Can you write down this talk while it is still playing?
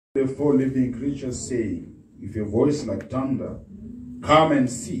The four living creatures say, with a voice like thunder, come and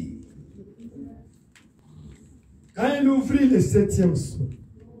see. Quand il ouvrit le septième sceau,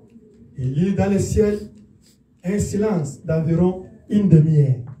 il y eut dans le ciel un silence d'environ une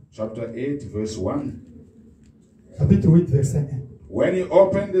demi-heure. Chapter 8, verse 1. Chapitre 8, verset 1. When he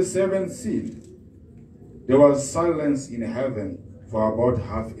opened the seventh seal, there was silence in heaven for about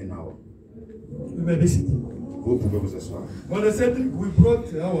half an hour. Vous may be sitting. Vous pouvez vous asseoir. Brother Cedric, we brought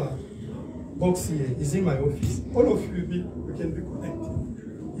our box here. It's in my office. All of you, we can be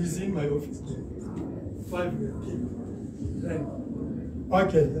connected. It's in my office. 5 people.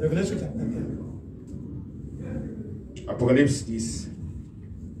 Okay, Revelation chapter 10. Apocalypse 10.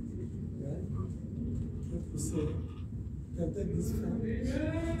 Can take this fan.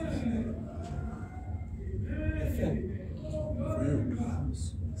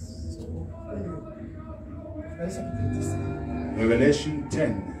 Revelation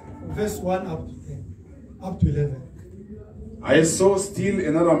 10. Verse 1 up to 10. Up to 11. I saw still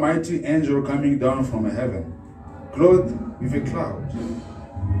another mighty angel coming down from heaven, clothed with a cloud,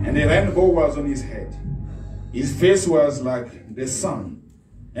 and a rainbow was on his head. His face was like the sun,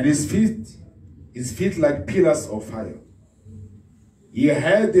 and his feet like pillars of fire. He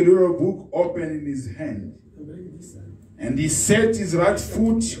had the little book open in his hand, and he set his right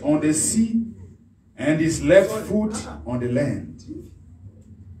foot on the sea and his left foot on the land.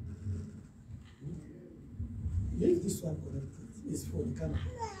 Leave this one connected. It's for the camera.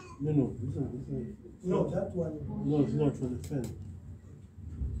 No, this one. No, that one. No, it's not for the fan.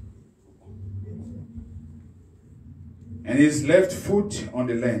 And his left foot on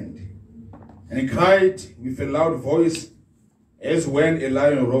the land. And he cried with a loud voice as when a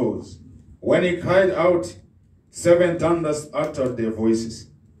lion roars. When he cried out, 7 thunders uttered their voices.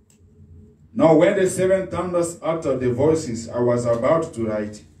 Now when the 7 thunders uttered their voices, I was about to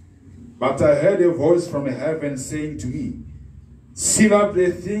write. But I heard a voice from heaven saying to me, seal up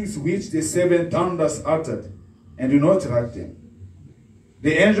the things which the 7 thunders uttered, and do not write them.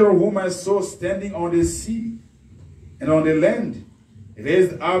 The angel whom I saw standing on the sea and on the land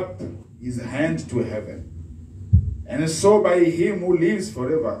raised up his hand to heaven, and saw by him who lives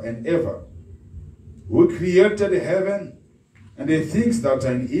forever and ever, who created heaven and the things that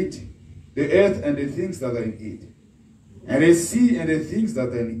are in it, the earth and the things that are in it, and the sea and the things that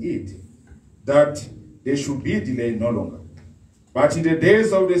are in it, that they should be delayed no longer. But in the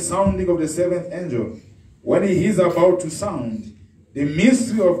days of the sounding of the 7th angel, when he is about to sound, the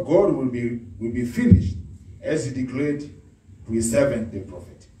mystery of God will be finished, as he declared to his servant the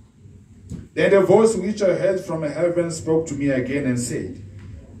prophet. Then the voice which I heard from heaven spoke to me again and said,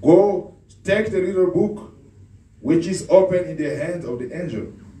 go, take the little book which is open in the hand of the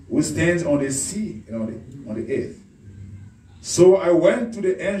angel who stands on the sea and on the earth. So I went to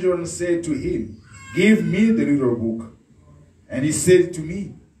the angel and said to him, give me the little book. And he said to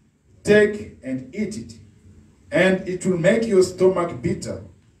me, take and eat it, and it will make your stomach bitter,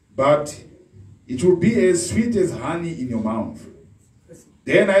 but it will be as sweet as honey in your mouth.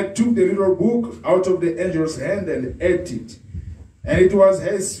 Then I took the little book out of the angel's hand and ate it, and it was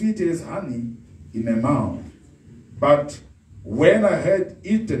as sweet as honey in my mouth. But when I had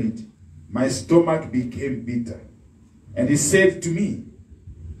eaten it, my stomach became bitter. And he said to me,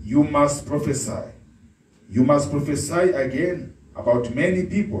 you must prophesy. You must prophesy again about many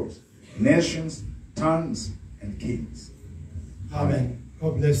peoples, nations, tongues, and kings. Amen.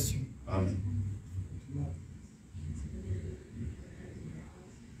 God bless you. Amen.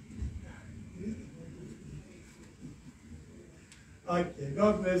 Okay,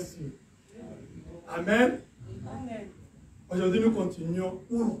 God bless you. Amen. Amen. Aujourd'hui, nous continuons.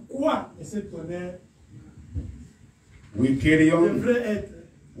 Pourquoi essayer de connaître We carry on. devrait être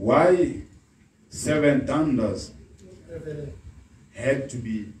Why 7 thunders révélé? had to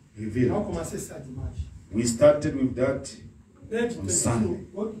be On va revealed. commencer ça dimanche. We started with that Page on 22. Sunday.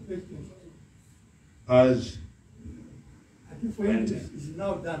 Go to page 22. page. I think for English is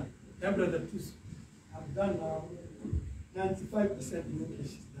now done. Yeah, brother, please. I've done now 95% in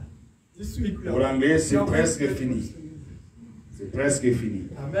English is done. This week we Pour l'anglais, c'est we are presque going to fini. get C'est presque fini.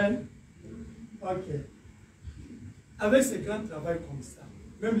 Amen. Ok. Avec ce grand travail comme ça,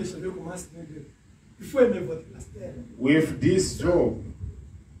 même les cheveux commencent à dire, il faut aimer votre pasteur. With this job,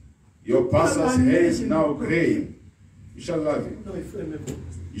 your pastor's hair is now gray. You shall love it. Non, il faut aimer votre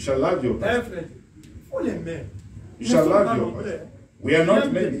pasteur. You shall love your Eh, pastor. frère, il faut l'aimer. You shall love your pastor. We are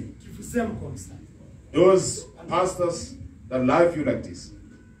not many. Qui vous aiment comme ça. Those pastors that love you like this.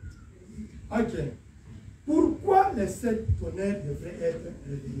 Ok. Pourquoi les 7 tonnerres devraient être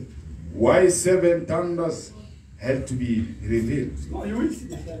réveillés? Why 7 thunders had to be revealed. No, you will see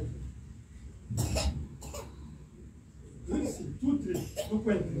the time. You will see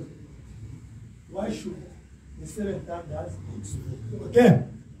 2.3. Why should the 7 thunders? Ok.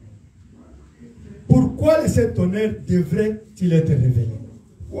 Pourquoi les 7 tonnerres devraient-ils être révélés?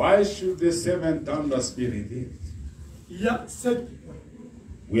 Why should the 7 thunders be revealed? Il y a 7 points.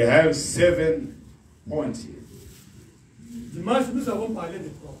 We have 7 points here. Dimanche, nous avons parlé de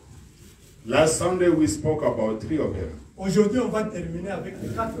 3. Last Sunday we spoke about 3 of them. Aujourd'hui, on va terminer avec les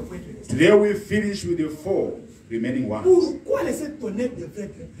 4 points qui restent. Today we finish with the 4 remaining ones. Pourquoi les 7 tonnerres devraient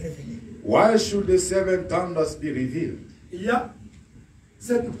être révélés? Why should the 7 thunders be revealed? Il y a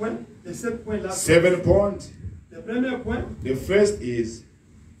 7 points. Les 7 points là. 7 points. Le premier point, The first is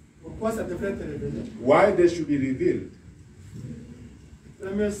pourquoi ça devrait être révélé? why they should be revealed. Le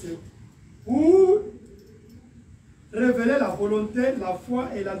premier, c'est pour révéler la volonté, la foi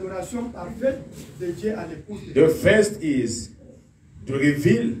et l'adoration parfaite de Dieu à l'épouse de Dieu. The first is to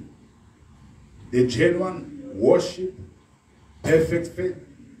reveal the genuine worship, perfect faith.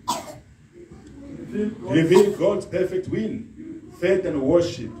 Reveal God's perfect will, faith and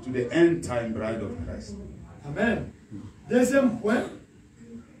worship to the end time bride of Christ. Amen. Deuxième point,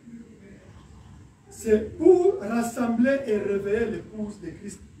 c'est pour rassembler et réveiller l'épouse de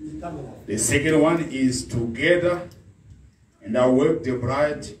Christ du temps de la fin. The second one is together and work the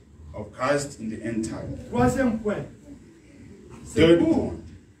bride of Christ in the end time. Troisième point, c'est Third pour point.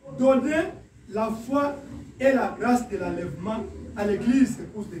 donner la foi et la grâce de l'enlèvement à l'église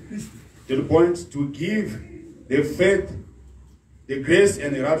épouse de Christ. Third point, to give the faith, the grace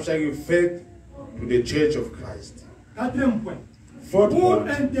and the rapturing faith to the church of Christ. Quatrième point, Fourth pour point,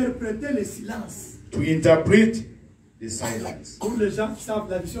 interpréter le silence. to interpret the silence. Pour les gens qui savent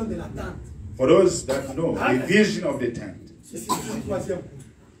la vision de la tente. For those that know the vision of the tent, C'est le troisième point.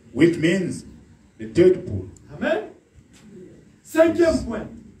 which means the third point. Amen. Cinquième point,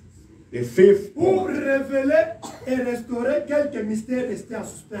 The fifth pour point, révéler et restaurer quelques mystères restés en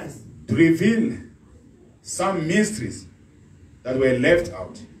suspense. to reveal some mysteries that were left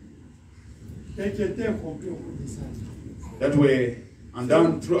out, Et qui étaient incompris au cours des années. that were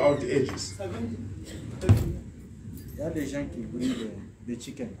undone throughout the ages. Ça vient Il y a des gens qui brûlent des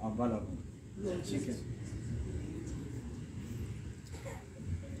chicken avant la chicken.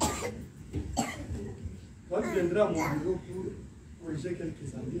 Quand tu viendras à mon bureau pour corriger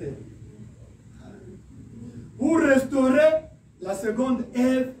quelques années, pour restaurer la seconde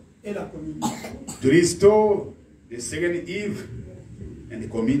Ève et la communion. To restore the second Eve and the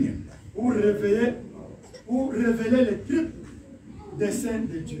communion. Pour révéler les triples desseins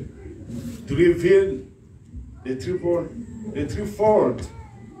de Dieu. To reveal the threefold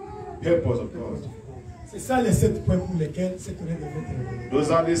purpose of God. C'est ça les 7 points pour lesquels cette année devrait être révélée.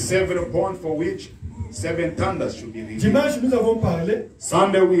 Those are the 7 points for which 7 thunders should be revealed. Dimanche, nous avons parlé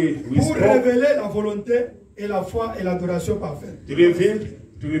Sunday we pour spoke révéler la volonté et la foi et l'adoration parfaite.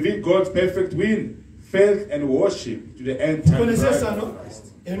 to reveal God's perfect will, faith and worship to the end Vous time connaissez bride ça, non? of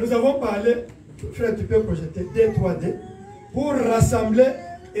Christ. Et nous avons parlé, frère, tu peux projeter D, 3D, pour rassembler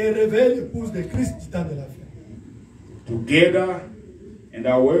et révéler l'épouse de Christ du temps de la fin. Together and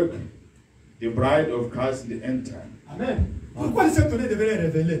our work the bride of Christ in the end time. Amen. Pourquoi cette année devrait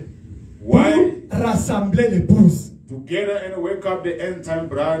révéler? Why Pour rassembler l'épouse. together and wake up the end time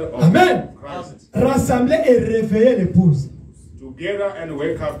bride of Amen. Christ. Rassembler et réveiller l'épouse. Together and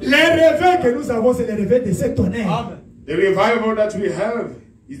wake up the Les réveils que nous avons, c'est les réveils de cet honneur. Amen. The revival that we have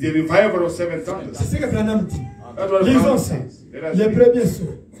is the revival of 7 thunders. C'est ce que Branham dit. That's what Lisons Bible ça. says. Let us Les read. premiers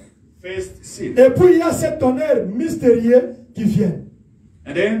sons. First sin. Et puis il y a cet honneur mystérieux qui vient,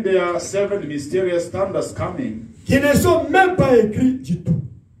 And then there are 7 mysterious thunders coming qui ne sont même pas écrits du tout.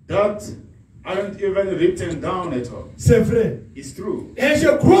 that aren't even written down at all. C'est vrai. It's true. Et je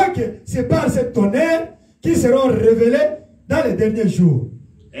crois que c'est par cet honneur qui seront révélés dans les derniers jours.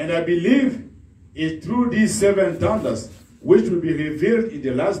 And I believe it's through these 7 thunders which will be revealed in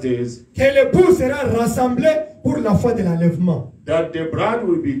the last days Que l'épouse sera rassemblée pour la foi de l'enlèvement. that the bride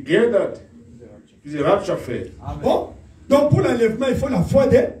will be gathered to the rapture faith. Bon? Donc pour l'enlèvement, il faut la foi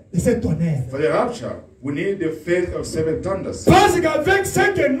de cet honneur. For the rapture, we need the faith of 7 thunders. Parce qu'avec ce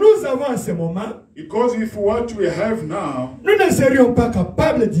que nous avons en ce moment, Because with what we have now, nous ne serions pas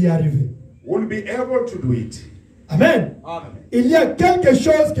capables d'y arriver. we'll be able to do it. Amen. Amen. Il y a quelque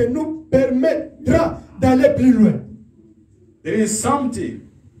chose qui nous permettra d'aller plus loin. There is something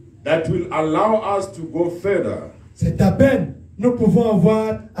that will allow us to go further. C'est à peine nous pouvons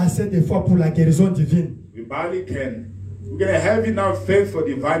avoir assez de foi pour la guérison divine. We barely can. We're going to have enough faith for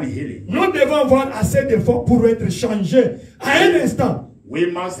divine healing. Nous devons avoir assez de foi pour être changés à un instant. We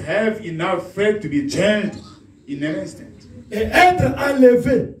must have enough faith to be changed in an instant. Et être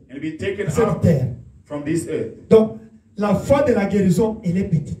enlevé And be taken de cette out terre. from this earth. Donc, la foi de la guérison, elle est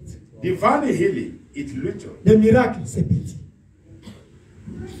petite. Divine healing, it's little. Le miracle, c'est petit.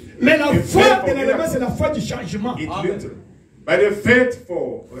 Mais la foi de l'enlèvement, c'est la foi du changement. It's little. But the faith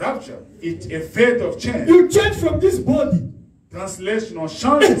for rapture, it's a faith of change. You change from this body Translation, on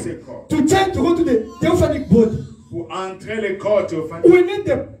change ce corps. to change to go to the theophanic body. Pour entrer le corps théophanique. We need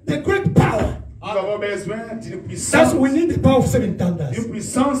the great power. Nous avons besoin d'une That's puissance. we need the power of 7 thunders. Une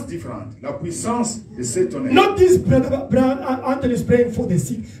puissance différente. La puissance de ces tonnerres. Not this brother Antoine is praying for the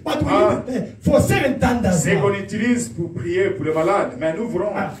sick, but we need for 7 thunders. C'est now. qu'on utilise pour prier pour les malades. Mais nous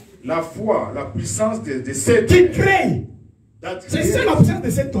voulons la foi, la puissance de ces Qui tonnerres. crée. C'est ça la puissance de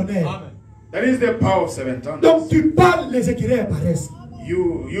cette tonnerre. That is the power of 7 thunders. Donc tu parles, les écureuils apparaissent.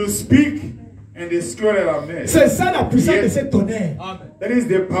 You speak and the squirrel are made. C'est ça la puissance de cette tonnerre. That is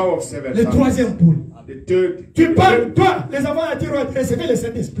the power of 7 Le thunders. troisième poule. The third. Tu parles, toi, les enfants à Tiro, recevez le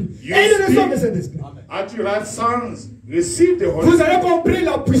Saint-Esprit. Et ils reçoivent le Saint-Esprit. At your right sons, receive the Holy Vous Spirit. avez compris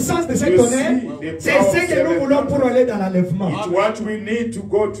la puissance de cette tonnerre? C'est ce que nous voulons pour aller dans l'enlèvement. It's what we need to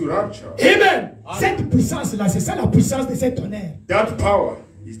go to rapture. Amen. Cette puissance-là, c'est ça la puissance de cette tonnerre. That power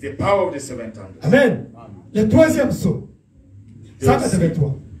is the power of the 7 thunders. Amen. Le troisième saut.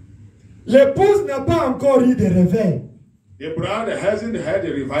 183. L'épouse n'a pas encore eu de réveil. The bride hasn't had a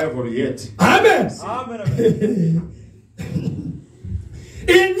revival yet. Amen. Amen.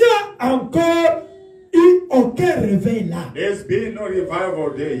 Il n'y a encore eu aucun réveil là. There's been no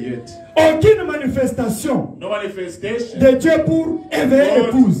revival there yet. Aucune manifestation No manifestation. de Dieu pour éveiller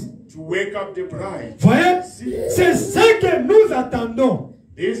l'épouse. To wake up the bride. Voyez, c'est ce que nous attendons.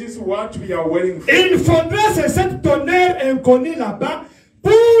 This is what we are waiting for. Il faudra c'est cette tonnerre inconnue là-bas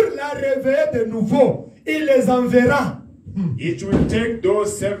pour la réveiller de nouveau. Il les enverra. It will take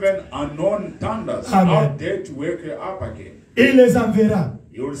those 7 unknown thunders Amen. out there to wake her up again. Il les enverra.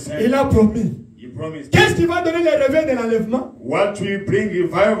 He will send. Il a promis. He promised. Qu'est-ce qui va donner le réveil de l'enlèvement? What will bring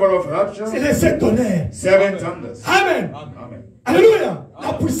revival of rapture? C'est les 7 tonnerres. 7 thunders. Amen. Amen. Alléluia.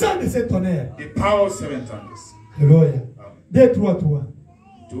 La puissance de ces tonnerres. The power of 7 thunders. Alléluia. 2, 3, 3.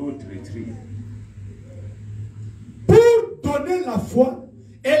 2, 3, 3. Pour donner la foi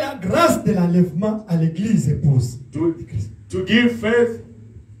et la grâce de l'enlèvement à l'église épouse. To give faith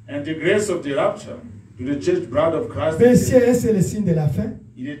and the grace of the rapture to the church bride of Christ. Messieurs, c'est le signe de la fin.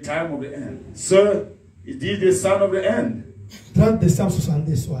 In the time of the end. Sir, it is the sign of the end. 30 décembre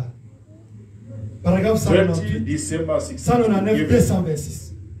 62 soir. Paragraphe 30 198. December 16. 199,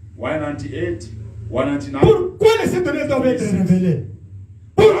 226. 198, 199. Pourquoi les 7 tonnerres doivent être révélés?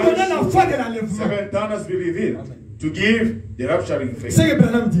 Pour donner la foi de l'enlèvement. 7 thunders be revealed. To give the rapturing faith. C'est ce que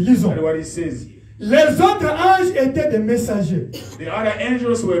Branham dit, lisons. That's what he says here. Les autres anges étaient des messagers, The other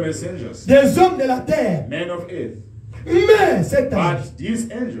angels were messengers, des hommes de la terre. men of earth. Mais cet ange, But this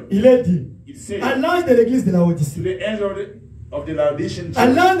angel, il est dit it says, à l'ange de l'église de la to Odyssée, the angel of the Laodicean à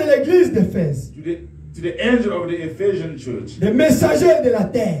church, l'ange de l'église d'Éphèse, to the angel of the Ephesian church, des messagers de la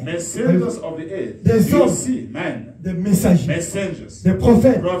terre, messengers of the earth, Des you hommes. see, men, des messagers, messengers, des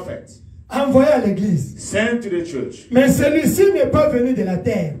prophètes, prophets, envoyés à l'église. sent to the church. Mais celui-ci n'est pas venu de la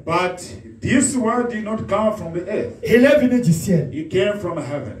terre, But this word did not come from the earth. il est venu du ciel. It came from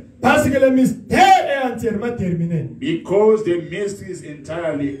heaven. Parce que le mystère est entièrement terminé. Because the mystery is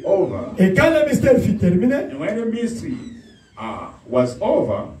entirely over. Et quand le mystère fut terminé, And when the mystery was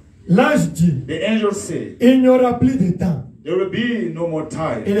over, l'ange dit, the angel said, il n'y aura plus de temps. there will be no more Et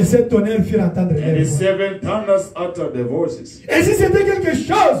time. les 7 tonnerres firent entendre And les the voix. 7 thunders uttered their voices. Et si c'était quelque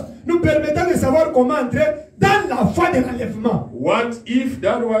chose nous permettant de savoir comment entrer dans la foi de l'enlèvement? What if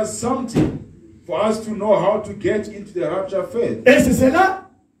that was something for us to know how to get into the rapture faith? Et c'est cela,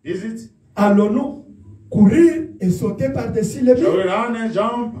 Is it? allons-nous courir et sauter par-dessus les Shall we murs? run and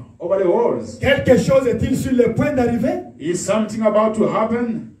jump over the walls? Quelque chose est-il sur le point d'arriver Is something about to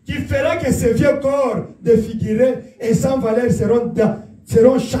happen qui fera que ces vieux corps défigurés et sans valeur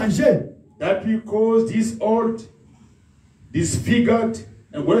seront changés? that will cause this old, disfigured,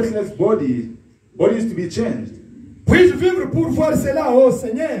 and worthless bodies to be changed? Puis-je vivre pour voir cela, ô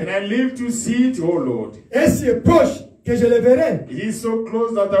Seigneur? And I live to see it, oh Lord. Et si proche que je le verrai? It is so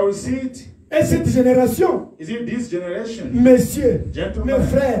close that I will see it. Et cette génération, Is it this generation? messieurs, Gentlemen, mes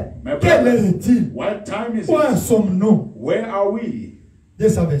frères, my quelle heure brothers, est-il? what time is Où en it? sommes-nous? Where are we?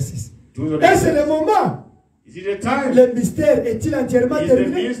 226. To the Et c'est le moment. Is it a time? Le mystère est-il entièrement Is the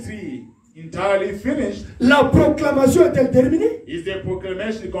terminé? mystery entirely finished? La proclamation est-elle terminée? Is the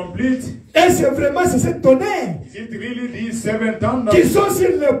proclamation complete? Et c'est vraiment ces tonnerres Is it really these 7 thunders qui sont sur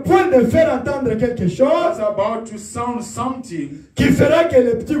le point de faire entendre quelque chose that's about to sound something qui fera que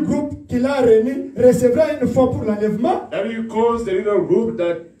le petit groupe qu'il a réuni recevra une fois pour l'enlèvement? that will cause the little group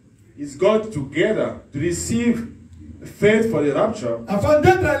that is got together to receive faith for the rapture, Afin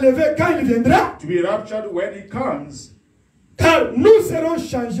d'être enlevé quand il viendra? to be raptured when he comes. Car nous serons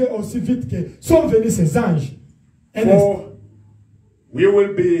changés aussi vite que sont venus ces anges. Un instant. For we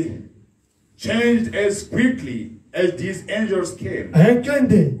will be changed as quickly as these angels came Un clin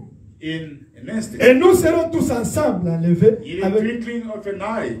d'œil. in an instant. Et nous serons tous ensemble enlevés In a avec twinkling of an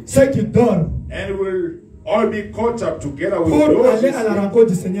eye, ceux qui dorment and we'll all be caught up together with pour those aller à la who rencontre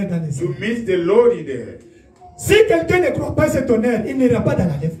du Seigneur dans les sleep airs. to meet the Lord in the air. Si quelqu'un ne croit pas ce tonnerre, il n'ira pas dans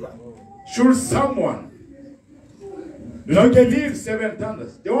l'enlèvement. Should someone do not believe 7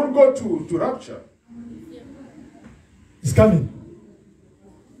 thunders, they won't go to rapture. It's coming.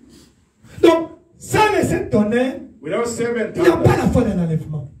 Donc, sans les 7 tonnerres, Without 7 il n'y a pas la thunders, foi de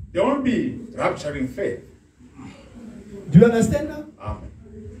l'enlèvement. there won't be rapturing faith. Do you understand now? Amen.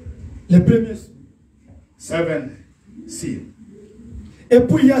 Les premiers. 7 seals. Et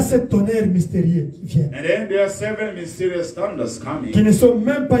puis il y a 7 tonnerres mystérieux qui viennent, And then there are 7 mysterious thunders coming qui ne sont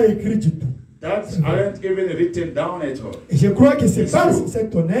même pas écrits du tout. that aren't even written down at all. Et je crois que c'est par ces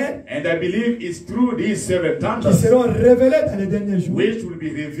tonnerres And I believe it's through these 7 qui thunders seront révélés dans les derniers jours which will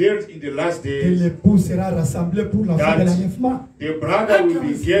be revealed in the last que days. l'époux sera rassemblé pour la fin de l'enlèvement. The brother will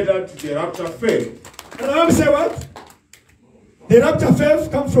be gathered to the rapture faith. Remember say what? The rapture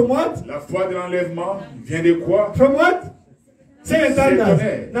faith come from what? La foi de l'enlèvement vient de quoi? From what? Say thunders.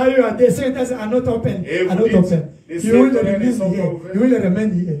 tonnerres. Now you are there. Say thunders are not open. Et Are vous not dites, open. les You will tonnerres remain ne sont pas here. ouverts. You will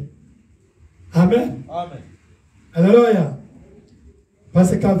remain here. Amen. Amen. Alléluia.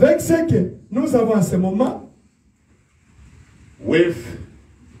 Parce qu'avec ce que nous avons en ce moment,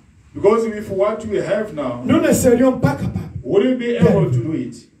 Because with what we have now, nous ne serions pas capables. we wouldn't be able to do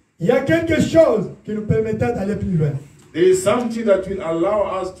it. Il y a quelque chose qui nous permettra d'aller plus loin. There is something that will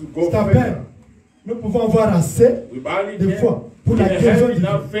allow us to go C'est à further. peine. Nous pouvons avoir assez We barely de foi pour can la guérison have divine.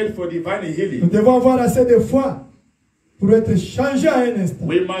 enough faith for divine Nous healing. devons avoir assez de foi pour être changés à un instant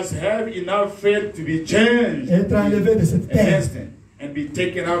We must have enough faith to be changed et être enlevés de cette an terre. instant and be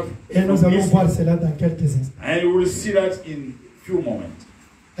taken up Et nous from allons this. voir cela dans quelques instants. And we will see that in few moments.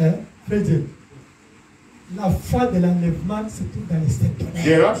 Hein? Frère, la foi de l'enlèvement se trouve dans les 7 The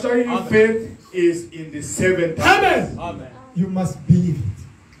tonnerres. rapturing faith is in the 7 Amen. thunders. Amen. You must believe it.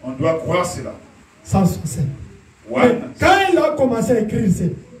 On doit croire cela. Sans succès. Mais One. quand il a commencé à écrire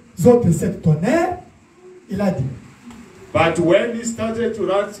ces autres 7 tonnerres, il a dit, But when he started to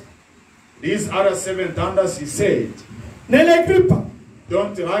write these other 7 thunders, he said, ne l'écris pas.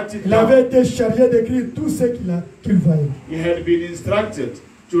 don't write it Il avait down. été chargé d'écrire tout ce qu'il voyait. He had been instructed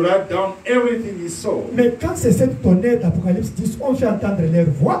to write down everything he saw. Mais quand ces 7 tonnerres d'Apocalypse 10 ont fait entendre leur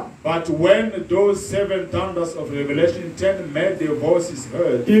voix, But when those 7 thunders of Revelation 10 made their voices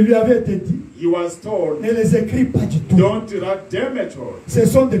heard, il lui avait été dit, he was told, ne les écris pas du tout. don't write them at all. Ce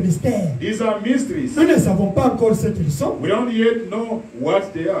sont des mystères. These are mysteries. Nous ne savons pas encore ce qu'ils sont. We don't yet know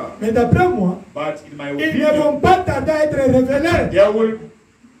what they are. Mais d'après moi, But in my ils ne vont opinion, pas tarder à être révélés. they will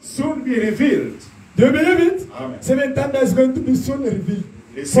soon be revealed. Do you believe it? Amen. 7 thunders is going to be soon revealed.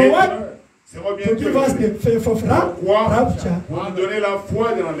 Les For what? c'est To give us the faith of Pourquoi? rapture. Pour nous donner la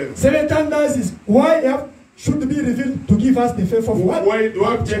foi de l'enlèvement. 7 thunders is why it should be revealed to give us the faith of what? Pourquoi ils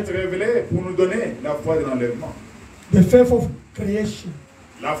doivent être révélés pour nous donner la foi de l'enlèvement. The faith of creation.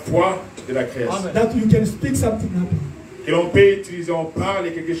 La foi de la création. Amen. That you can speak something happen. Que l'on peut utiliser, on parle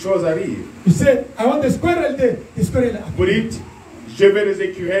et quelque chose arrive. You say, I want the squirrel there. The squirrel Vous dites, je vais les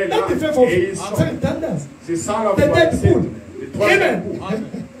écureuils là. That's the faith of Et ils sont. 7 thunders. C'est ça la The foi. dead C'est food. les 3 Amen.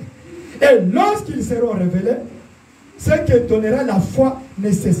 Et lorsqu'ils seront révélés, ce qui donnera la foi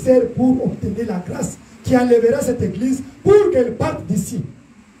nécessaire pour obtenir la grâce qui enlèvera cette église pour qu'elle parte d'ici.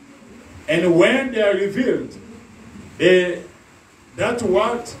 And when they are revealed, that's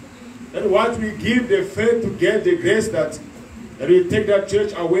what will give the faith to get the grace that will take that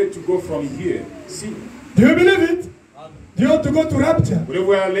church away to go from here. See, Do you believe it? Do you want to go to rapture?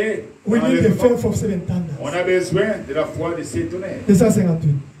 voulez-vous aller We dans need the l'enlèvement? faith of 7 thunders. On a besoin de la foi de ces tonnerres.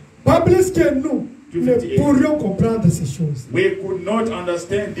 258. Pas plus que nous ne pourrions comprendre ces choses. We could not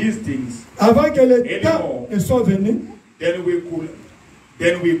understand these things, Avant que le temps ne soit venu then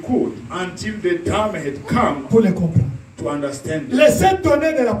we could until the time had come pour les comprendre. to understand. Les 7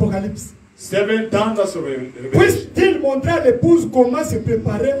 tonnerres de l'Apocalypse. 7 thunders of Revelation. Puisse-t-il montrer à l'épouse comment se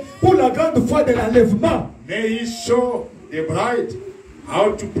préparer pour la grande foi de l'enlèvement? May he show the bride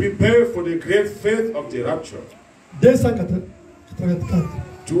How to prepare for the great faith of the rapture. 284.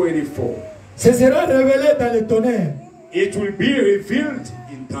 284. Ce sera révélé dans les tonnerres. It will be revealed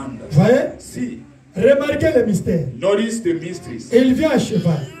in thunder. Voyez? See. Remarquez le mystère. Notice the mysteries. Il vient à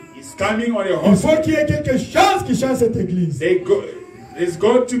cheval. He's coming on a Il horse. faut qu'il y ait quelque chose qui change cette église. There's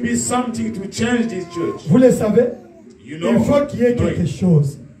got to be something to change this church. Vous le savez? You know, Il faut qu'il y ait quelque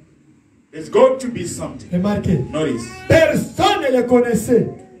chose. There's got to be something. Remarquez. Notice. Personne ne le connaissait.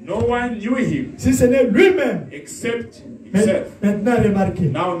 No one knew him Si ce n'est lui-même. except himself. Maintenant, remarquez.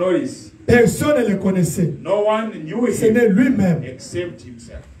 Now notice. Personne ne le connaissait. No one knew Ce him n'est lui-même. except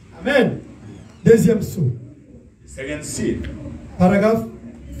himself. Amen. Deuxième saut. Second seal. Paragraphe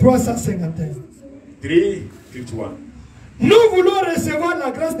 351. 351. Nous voulons recevoir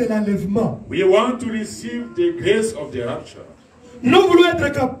la grâce de l'enlèvement. We want to receive the grace of the rapture. Nous voulons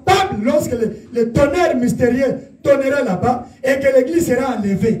être capables, lorsque le tonnerre mystérieux tonnera là-bas, et que l'église sera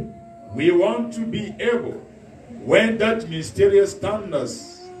enlevée. We want to be able, when that mysterious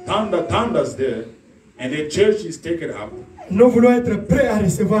thunders there, and the church is taken up, Nous voulons être prêts à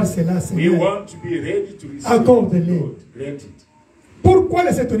recevoir cela, we Seigneur. want to be ready to receive Accorde-le. Lord, grant it. Pourquoi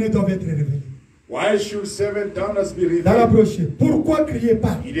les tonnerres doivent être révélés? Why should 7 thunders be Dans la revealed? prochaine. Pourquoi crier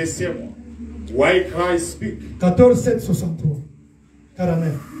pas? In the same one. Why Christ speak? 14, 7, 63.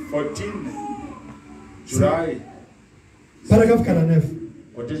 49. 14 July, Paragraphe 49.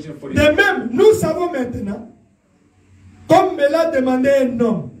 quotation De 49. même, nous savons maintenant, comme me l'a demandé un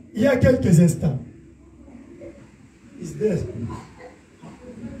homme il y a quelques instants. Is there?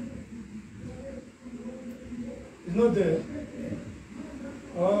 It's not there.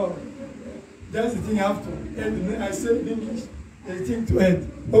 Oh, that's the thing I have to add. I said in English, the thing to add.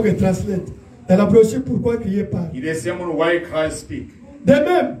 Okay, translate. Dans la brochure, pourquoi crier pas? In the same one, why Christ speak? De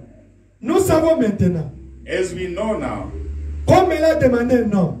même, nous savons maintenant, As we know now, comme il a demandé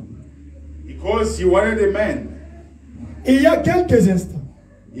un homme, because he wanted a man, il y a quelques instants,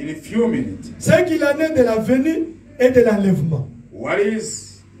 in a few minutes, ce qu'il en est de la venue et de l'enlèvement. what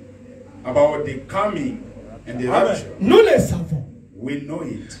is about the coming and the rapture? Nous le savons. We know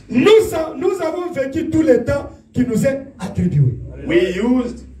it. Nous avons vécu tout le temps qui nous est attribué. We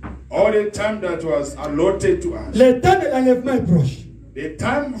used all the time that was allotted to us. Le temps de l'enlèvement est proche. The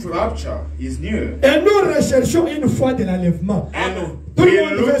time of rapture is near. Et nous recherchons une foi de l'enlèvement. And Tout le we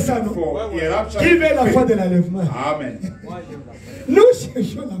monde veut ça, look non? for a rapture. Qui veut la foi de l'enlèvement? Amen. Nous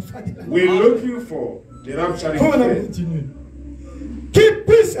cherchons la foi de l'enlèvement. We're looking for the rapture Comment on in faith continue? Qui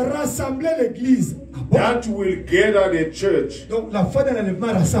puisse rassembler l'église. Ah bon? that will gather the church. Donc la foi de l'enlèvement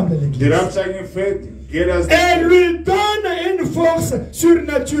rassemble The l'église. rapture in faith gathers Et lui donne une force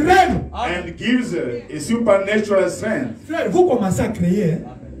surnaturelle. and gives a supernatural strength. Frère, vous commencez à créer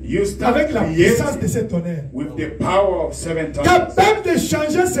hein, You start avec la puissance de creating ce tonnerre. with the power of 7 tongues. Capable de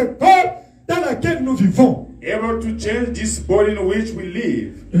changer ce corps dans lequel nous vivons. Able to change this body in which we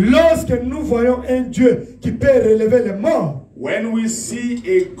live. Lorsque nous voyons un Dieu qui peut relever les morts, When we see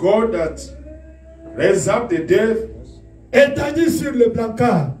a God that raises up the dead, étendu sur le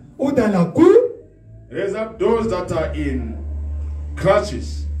brancard ou dans la cour, raise up those that are in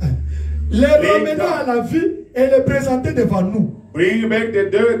crutches, les ramener à la vie et les présenter devant nous. bring back the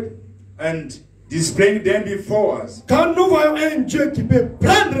dead and displaying them before us. Quand nous voyons un Dieu qui peut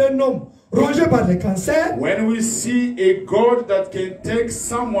prendre un homme rongé par le cancer, When we see a God that can take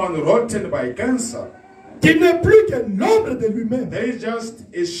someone rotten by cancer, qui n'est plus que l'ombre de lui-même, there is just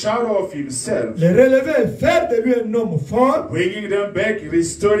a shadow of himself, les relever et faire de lui un homme fort bringing them back,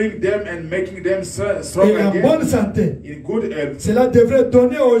 restoring them and making them strong et en again bonne santé, in good health. cela devrait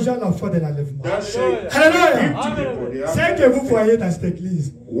donner aux gens la foi de l'enlèvement. That shall Alléluia. give to people the Ce que vous voyez dans cette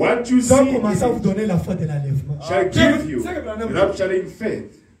église, what you see doit commencer à vous in it donner la foi de l'enlèvement. shall give you rapturing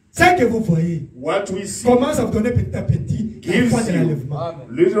faith. Ce que vous voyez What we see commence à vous donner petit à petit la gives foi de you l'enlèvement.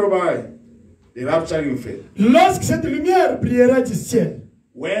 little by the rapturing faith. Lorsque cette lumière brillera du ciel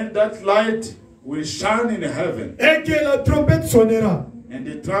When that light will shine in heaven et que la trompette sonnera, and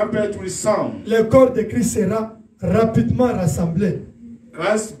the trumpet will sound, le corps de Christ sera rapidement rassemblé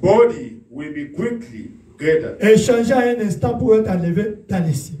Christ's body will be quickly gathered et changé à un instant pour être enlevé dans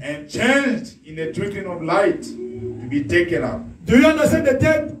les cieux. and changed in a twinkling of light to be taken up. Do you understand the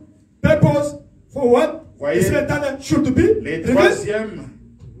third purpose for what Voyez, the Satan should be? Le Revealed? troisième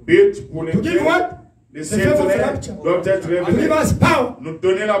but pour To give what? le The favor of Seigneur rapture. doit être To give révélé. us power Nous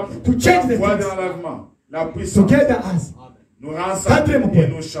donner la To change the foi de things. l'enlèvement, la to puissance, gather us nous Quatrième rassembler et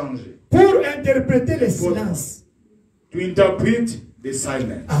point. nous changer. pour interpréter les silences. To interpret the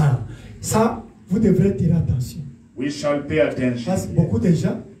silence. Ah, ça, vous devrez tirer attention. We shall pay attention. Parce que beaucoup de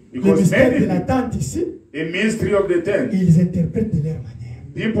gens, le Because mystère many de l'attente ici, The mystery of the tent, ils interprètent de leur manière.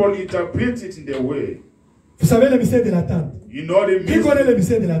 People interpret it in their way. Vous savez le mystère de la tente? You know the Qui connaît le mystery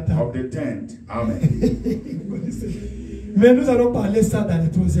mystère de la tente? of the tent. Amen. Mais nous allons parler ça dans le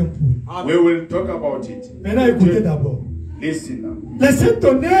troisième point. We will talk about it. Maintenant, écoutez d'abord. Listen now. Les sept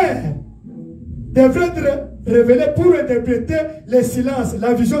tonnerres devraient être révélés pour interpréter le silence,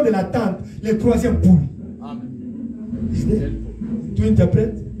 la vision de la tente, le troisième point. Tu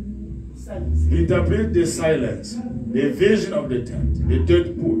interprètes? Interpret the silence, the vision of the tent, the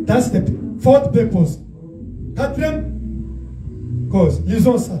third point. That's the fourth purpose. Quatrième cause,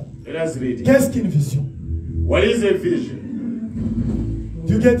 lisons ça. Let us read it. Qu'est-ce qu'une vision? What is a vision?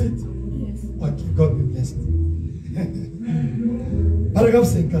 Do you get it? Yes. Okay, God be blessed. Paragraphe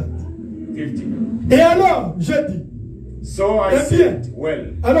 50. 50. Et alors, je dis, So I eh bien, said,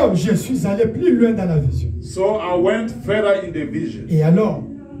 well, alors je suis allé plus loin dans la vision. so I went further in the vision. Et alors,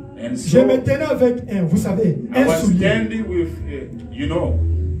 And je so me tenais avec un, vous savez, I un was soulier. standing with, you know,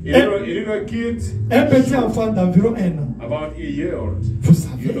 a little kid, Un petit enfant d'environ 1 an. about a year old, Vous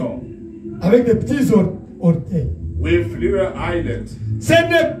savez, you know, avec des petits orteils. with little eyelid. Ce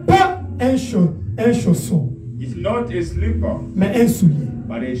n'est pas un chausson, It's not a slipper, mais un soulier.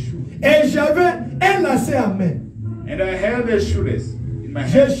 but a shoe. Et j'avais un lacet à main. And I held a shoelace in my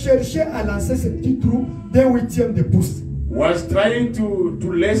J'ai hand. cherché à lancer ce petit trou d'1/8 de pouce. Was trying to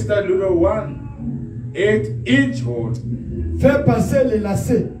lace that little 1/8 hole. Faire passer les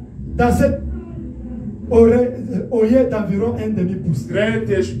lacets dans cette oreille d'environ 1/2 pouce. Thread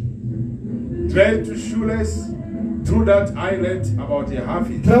to shoelace through that eyelet about a half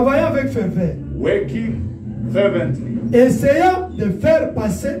inch. Travaillant avec ferveur. Working fervently. Essayant de faire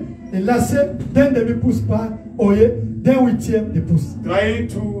passer les lacets d'1/2 pouce par oreille d'1/8 de pouce. Trying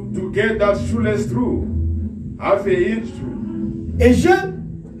to get that shoelace through. Half a inch through. Et je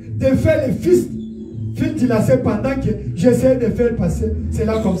défais les fils du lacet pendant que j'essayais de faire passer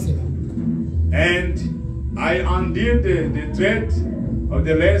cela comme cela. And I undid the thread of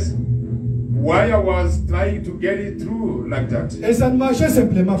the lace while I was trying to get it through like that. Et ça ne marchait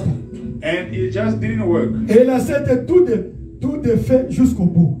simplement pas. And it just didn't work. Et le lacet était tout défait jusqu'au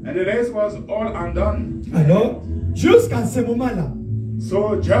bout. And the lace was all undone. Alors, jusqu'à ce moment-là,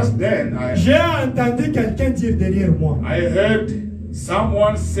 So just then j'ai entendu quelqu'un dire derrière moi, I heard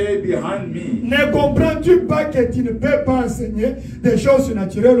someone say behind me, ne comprends-tu pas que tu ne peux pas enseigner des choses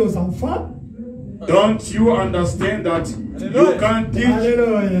surnaturelles aux enfants? don't you understand that you can't teach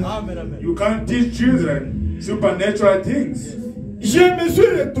Alléluia. Amen, amen. you can't teach children supernatural things? Je me suis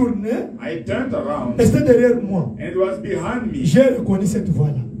retourné I turned around et c'était derrière moi. and it was behind me. J'ai reconnu cette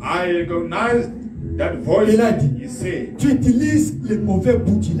voix-là. I recognized that voice. Il a dit, He said, tu utilises le mauvais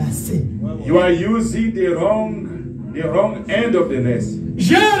bout du lacet. you are using the wrong end of the lace.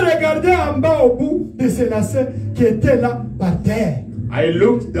 J'ai regardé en bas au bout de ce lacet qui était là par terre. I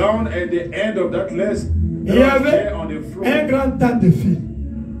looked down at the end of that lace Il that y was avait there on the un floor. grand tas de fils.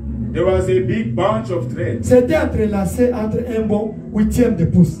 There was a big bunch of threads. C'était entrelacé entre un bon 8e de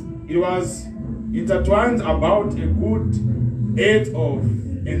pouce. It was intertwined about a good 1/8 of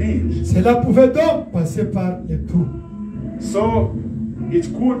an inch. Cela pouvait donc passer par les trous. So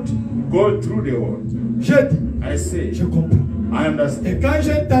it could go through the hole. Je dis, I say, je comprends. I understand. Et quand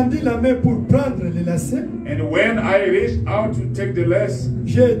j'ai tendu la main pour prendre le lacet, And when I reached out to take the lace,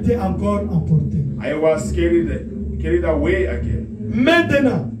 j'ai été encore emporté. I was carried away again.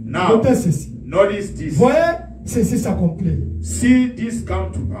 Maintenant, Now, notez ceci. notice this. Voyez, ceci s'accomplit. See this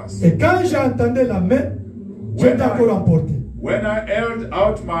come to pass. Et quand j'ai entendu la main, j'étais encore emporté. When I held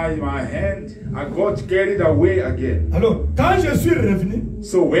out my hand, I got carried away again. Alors, quand je suis revenu,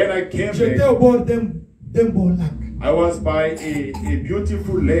 So when I came j'étais back, au bord d'un bon lac. I was by a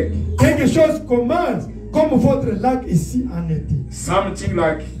beautiful lake. Quelque chose commence comme votre lac ici en été. Something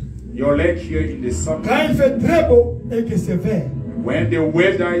like your lake here in the summer. Quand il fait très beau et que c'est vert. When the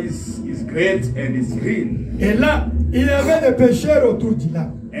weather is great and it's green. Et là, il y avait des pêcheurs autour du lac.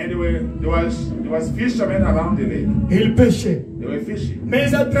 And there was fishermen around the lake. Ils pêchaient. They were fishing. Mais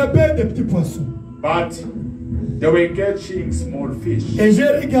ils attrapaient des petits poissons. But they were catching small fish. Et j'ai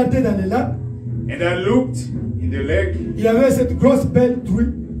regardé dans le lac. And I looked in the lake. Il y avait cette grosse belle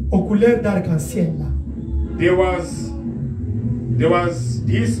truite aux couleurs d'arc-en-ciel là. There was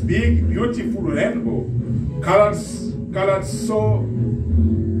this big beautiful rainbow colored so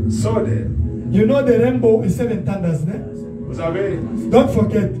there. You know the rainbow is 7 thunders, ne? Vous savez, Don't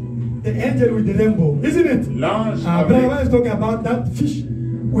forget the angel with the rainbow, isn't it? l'ange Abraham avec is talking about that fish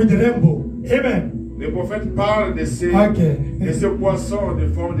with the rainbow. Amen. le prophète parle de ce poisson de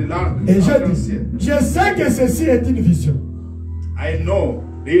forme de l'arc. Et je dis, je sais que ceci est une vision. I know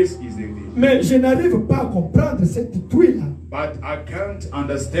This is the gift. Mais je n'arrive pas à comprendre cette truie-là. But I can't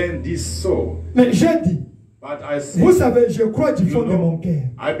understand this so. Mais j'ai dit, But I vous say, savez, je crois du fond de mon cœur.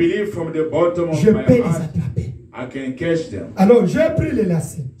 I believe from the bottom of Je my peux les heart, attraper. I can catch them. Alors, j'ai pris les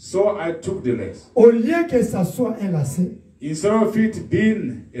lacets. So I took the lace. Au lieu que ça soit un lacet, Instead of it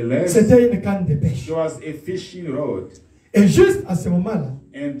being a lace, c'était une canne de pêche. it was a fishing rod. Et juste à ce moment-là,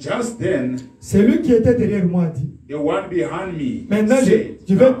 And just then, celui qui était derrière moi dit, the one behind me maintenant said,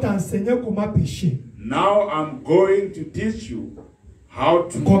 je vais t'enseigner comment pêcher, now I'm going to teach you how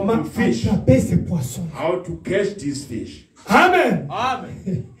comment to fish, attraper ces poissons. how to catch this fish. Amen.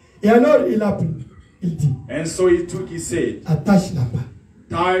 Amen. Et alors il a pris, il dit, And so he took, he said, attache là-bas.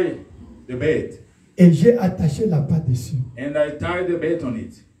 tie the bait. Et j'ai attaché là-bas dessus. And I tied the bait on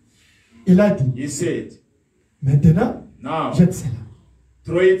it. Il a dit, He said, maintenant, now jette cela.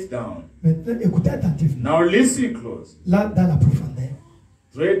 throw it down. Maintenant, écoutez attentivement. Now listen close. Là, dans la profondeur.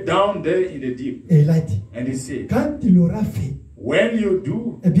 Throw it down there in the deep. Et il a dit, And he said, quand il aura fait, when you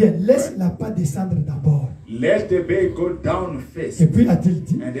do, eh bien, laisse la pas descendre d'abord. let the bait go down Et first. puis a-t-il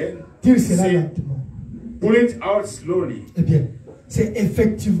dit, And then tire he cela said, lentement. pull it out slowly. Eh bien, c'est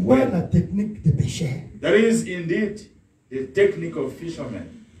effectivement Ouais. la technique des pêcheurs. That is indeed the technique of fishermen.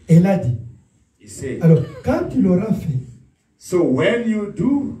 Et il a dit, He said, alors, quand il aura fait, so when you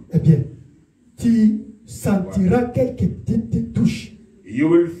do, eh bien, tu sentiras quelques petites touches. you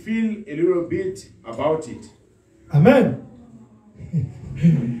will feel a little bit about it. Amen.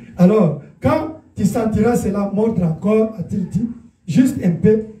 Alors, quand tu sentiras cela, montre encore, a-t-il dit, juste un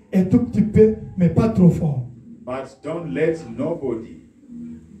peu, un tout petit peu, mais pas trop fort. But don't let nobody,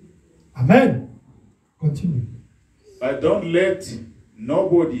 Amen. Continue. but don't let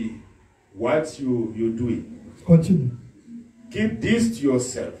nobody what you're doing. Continue. Keep this to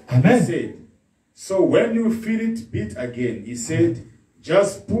yourself. Amen. He said, so when you feel it beat again, he said,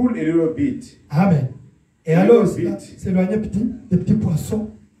 just pull a little bit. Amen. Et alors, cela s'éloigner des petits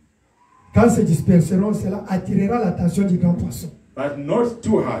poissons. Quand se disperseront, cela attirera l'attention du grand poisson. But not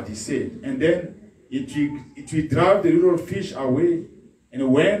too hard, he said. And then it will drive the little fish away. And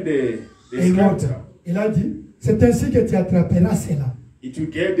when the Et il montre. scatter, Il a dit, c'est ainsi que tu attraperas cela. it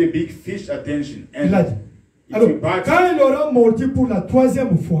will get the big fish attention. Il a dit. And it Alors, will bite. quand il aura mordu pour la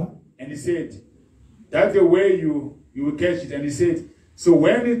troisième fois, And he said, that's the way you will catch it. And he said, so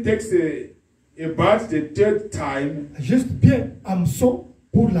when it takes a bite the third time, juste bien hameçon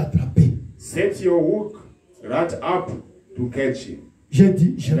pour l'attraper. set your hook right up to catch him. J'ai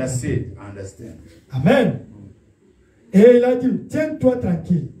dit, je And I comprends. said, I understand. Amen. Et il a dit, tiens-toi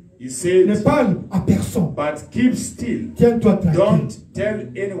tranquille. He Ne said, parle à personne. but keep still. Tiens-toi tranquille. Don't tell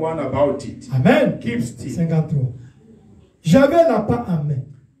anyone about it. Amen. Keep still. 53. J'avais la pas en main.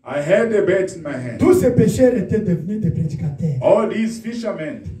 I had the bait in my hand. Tous ces pécheurs étaient devenus des prédicateurs. All these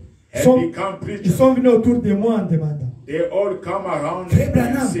fishermen had Sont- become Ils preachers. sont venus autour de moi en demandant, They all come around Frère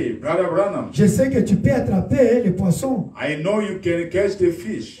Branham. and say, Brother Branham, je sais que tu peux attraper les poissons. I know you can catch the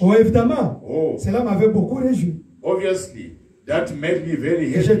fish. Oh, évidemment. Oh, Cela m'avait beaucoup réjoui. obviously, that made me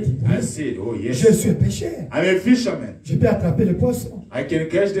very Et j'ai happy. dit, I said, oh Je yes, suis pécheur. I'm a fisherman. Je peux attraper les poissons. I can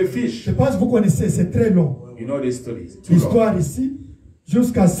catch the fish. Je pense que vous connaissez, c'est très long. You know the story. It's too long. L'histoire ici,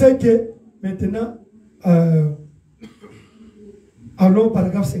 jusqu'à ce que maintenant, allons au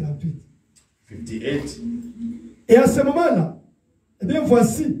paragraphe 58. 58. Et à ce moment-là, eh bien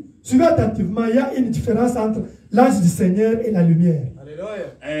voici, suivez attentivement, il y a une différence entre l'ange du Seigneur et la lumière.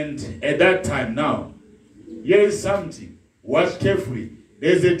 Alléluia. And at that time, now, here is something. Watch carefully.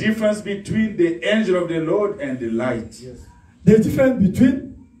 There's a difference between the angel of the Lord and the light. The difference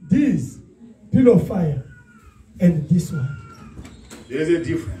between this pillar of fire and this one. There's a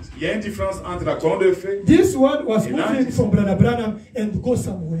difference. Il y a une différence entre la colonne de feu. This one was Et moving l'ange. from Brother Branham and go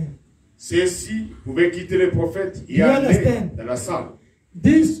somewhere. Ceux-ci pouvaient quitter le prophète et You aller understand? dans la salle.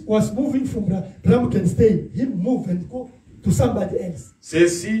 This was moving from Brother Branham can stay. He move and go to somebody else.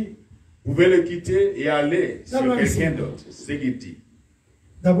 Ceux-ci pouvaient le quitter et aller sur Non, quelqu'un non, d'autre. C'est ce qu'il dit.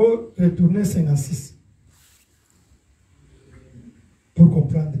 D'abord, retournez 56 pour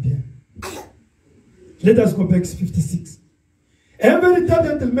comprendre bien. Let us go back to 56. Un véritable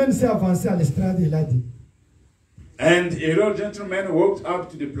gentleman s'est avancé à l'estrade et il a dit, And a real gentleman walked up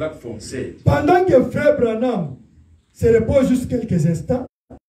to the platform, said, pendant que frère Branham se repose juste quelques instants,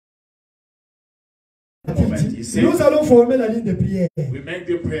 il dit, nous allons former la ligne de prière. we make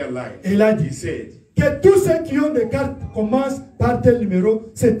the prayer line. Et il a He dit said, que tous ceux qui ont des cartes commencent par tel numéro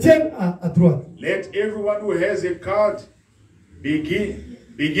se tiennent à droite. let everyone who has a card begin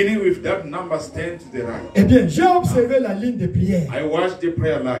beginning with that number 10 to the right. Eh bien, j'ai observé la ligne de prière. I watched the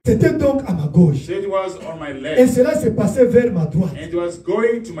prayer line. C'était donc à ma gauche. So it was on my Et left. cela s'est passé vers ma droite. And it was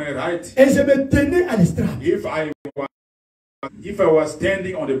going to my right. Et je me tenais à l'estrade. If I was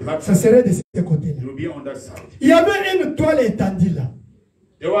standing on the Ça platform, serait de ce côté-là. it would be on that side. Il y avait une toile étendue là.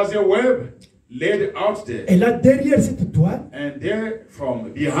 There was a web laid out there. Et là, derrière cette toile, And there,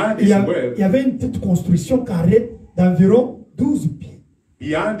 from behind il this y web, avait une petite construction carrée d'environ 12 pieds.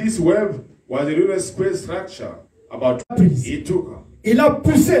 behind this web was a little square structure about Prise. it took her. Il a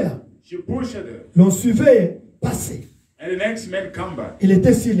poussé là. She pushed her. L'on suivait passer. And the next man come back. Il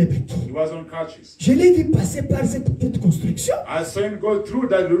était sur les béquilles. He was on crutches. Je l'ai vu passer par cette petite construction. I saw him go through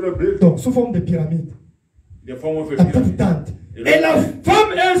that little building, Donc, sous forme de pyramide. the form of a La petite pyramid. tente. Et la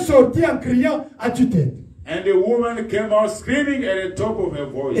femme est sortie en criant à tue-tête. And the woman came out screaming at the top of her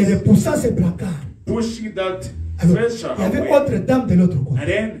Et voice, repoussant ses placards. pushing that Alors, stretcher il y avait away. autre dame de l'autre côté. And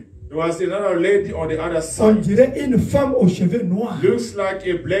then there was another lady on the other On side. dirait une femme aux cheveux noirs. Looks like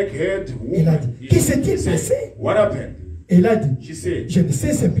a black-haired Il a woman. dit, que s'est-il She said, passé? what happened? Elle a dit, She said, je ne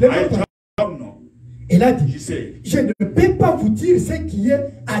sais simplement I pas. don't know. Elle a dit, She said, je ne peux pas vous dire ce qui est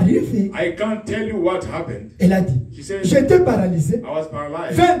arrivé. I can't tell you what happened. Elle a dit, She said, j'étais paralysée I was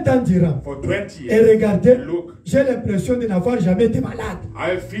paralyzed 20 ans durant. for 20 Et years. regardez, Look, j'ai l'impression de n'avoir jamais été malade.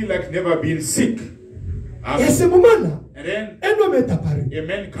 I feel like never been sick. Et à ce moment-là, And then un homme est apparu. a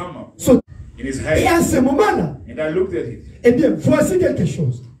man come up So- in his Et head. à ce moment-là, And I looked at it. eh bien, voici quelque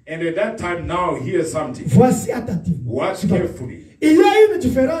chose. And at that time now, here's something. Voici attentivement. Watch carefully. Il y a une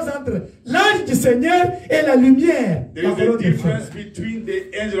différence entre l'ange du Seigneur et la lumière. There La is a volonté de Dieu. difference between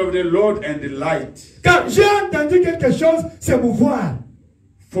the angel of the Lord and the light. Quand j'ai entendu quelque chose se mouvoir,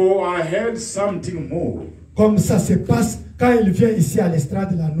 For I heard something move, comme ça se passe quand il vient ici à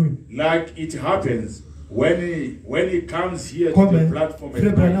l'estrade la nuit. like it happens when he comes here Comme to the platform Frère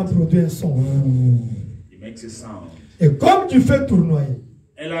at Branham night. produit un son. He makes a sound. Et comme du feu tournoyé,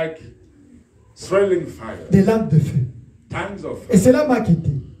 And like swirling fire, des lampes de feu. tongues of Et fire. cela m'a quitté.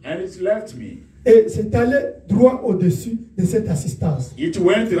 And it left me. Et c'est allé droit au-dessus de cette assistance. It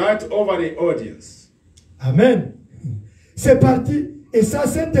went right over the audience. Amen. C'est parti et ça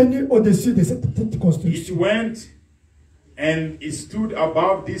s'est tenu au-dessus de cette petite It construction. went and it stood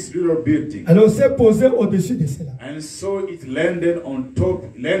above this little building. Alors c'est posé au-dessus de cela. And so it landed on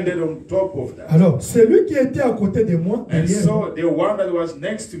top of that. Alors celui qui était à côté de moi, And derrière moi, so the one that was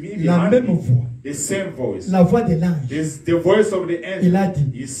next to me, la behind même me, voix, the same voice, la voix de l'ange, the voice of the il angel, a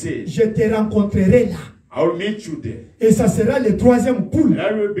dit, he said, je te rencontrerai là. I will meet you there. Et ça sera le troisième poule. And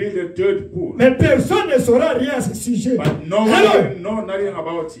I will be the third pool. Mais personne ne saura rien à ce sujet. But no one Alors, will know nothing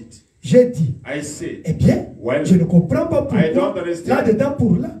about it. j'ai dit, I said, eh bien, well, je ne comprends pas I pourquoi don't understand. là-dedans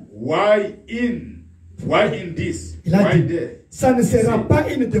pour là. why in this? Il a Why dit, there? ça ne sera C'est- pas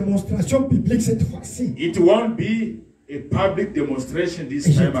une démonstration publique cette fois-ci. It won't be a public demonstration this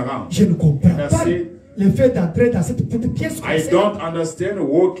Et time around. je ne comprends And I pas said, le fait d'entrer dans cette petite pièce comme I ça. don't understand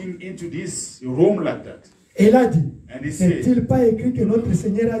walking into this room like that. Et il a dit, And he said, n'est-il pas écrit que notre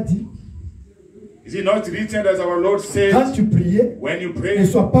Seigneur a dit, is it not written as our Lord said, quand tu priais, when you ne pray,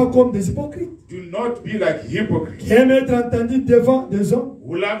 sois pas comme des hypocrites, do not be like hypocrites. qui aiment être entendus devant des hommes,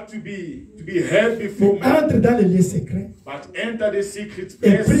 Who love to be heard mais before men, entre dans les lieux secrets but enter the secret et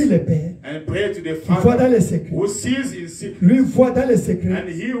place prie le Père, and pray to the qui voit dans Father les secrets. who sees in secret. Lui voit dans les secrets And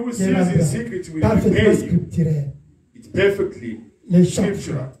he who qui sees in secret will parfaitement repay you. scripturaire. It's perfectly Les chants.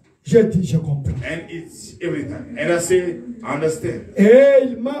 scriptural. J'ai dit, je comprends. And it's everything. And I say, I understand. Et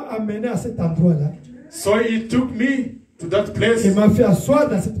il m'a amené à cet endroit-là. So he took me to that place Il m'a fait asseoir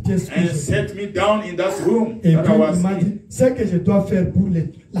dans cette pièce. où and j'étais. set me down in that room Et that puis I was il m'a in. dit, ce que je dois faire pour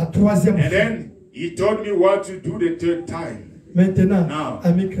la troisième And fois. then he told me what to do the third time. Maintenant, Now,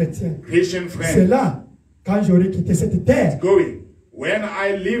 amis chrétiens, Christian c'est friend, là, quand j'aurai quitté cette terre, going. When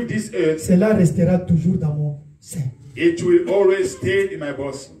I leave this earth, cela restera toujours dans mon sein. it will always stay in my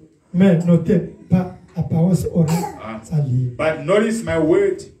bosom. Mais notez pas la parole orale, Ah. ça lit. But notice my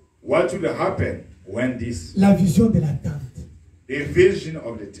word, what will happen when this, La vision de la tente, the vision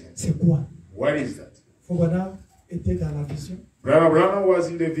of the tent. c'est quoi? What is that? Fobana était dans la vision. Brother Branham was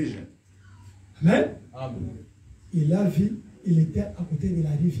in the vision. Amen. Il a vu, il était à côté de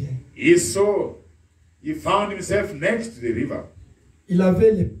la rivière. He found himself next to the river. Il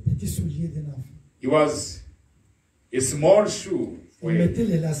avait les petits souliers d'un enfant. He was a small shoe. Il mettait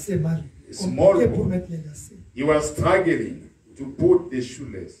les lacets mal. Small Compliqué pour boy. mettre les lacets. He was struggling to put the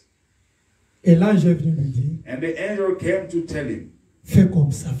shoelace. Et l'ange est venu lui dire, And the angel came to tell him, fais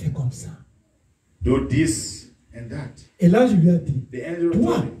comme ça, fais comme ça. do this and that. Et l'ange lui a dit, The angel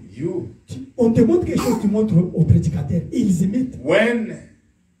Toi? told him, you. on te montre quelque chose, tu montres aux prédicateurs. Ils imitent. When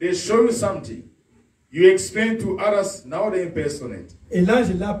They show you something. You explain to others, now they impersonate. Et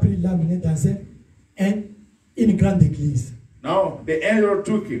l'ange l'a pris, l'a mené dans une grande église. Now the angel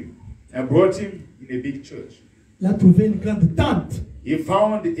took him and brought him in a big church. Il a trouvé une grande tente. He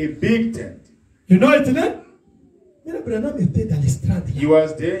found a big tent. You know it, né? Mais le Branham était dans l'estrade. He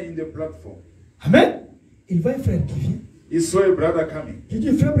was there in the platform. Amen. Il voit un frère qui vient. He saw a brother coming. Qui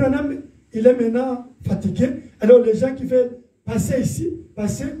dit, frère Branham, il est maintenant fatigué. Alors les gens qui veulent passer ici,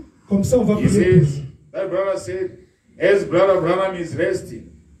 passer, comme ça on va He prier. says, that brother said, as brother Branham is resting,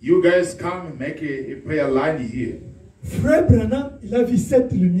 you guys come make a prayer line here. Frère Branham, il a vu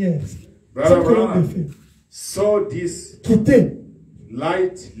cette lumière. Brother Cette colonne de Branham feu. saw this Quitter.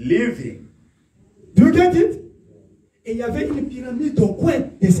 light leaving. Do you get it? Et il y avait une pyramide au coin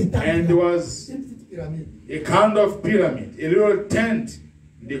de cette tente. And there was Une petite pyramide. a kind of pyramid, a little tent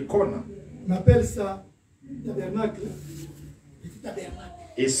in the corner. On appelle ça tabernacle. Petit tabernacle.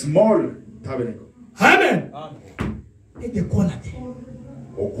 A small tabernacle. Amen. Amen. Et des colonnes.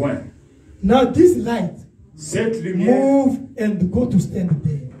 Au coin. Now this light Cette lumière move and go to stand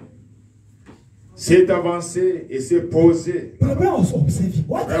there. s'est avancée et s'est posée. Abraham was observing.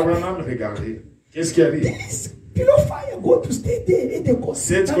 What Frère happened? Branham, regardez. Qu'est-ce qui arrive? This pillar of fire go to stay there. Et des colonnes.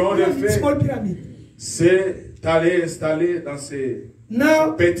 Cette colonne de feu. Small pyramid. C'est allé installer dans ces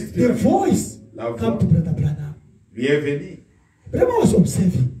Now petites the pyramides. voice La voix come to Brother Branham. lui est venue. Abraham was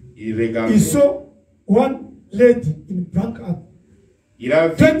observing. Il regardait. He saw one lady in Bangkok. Il a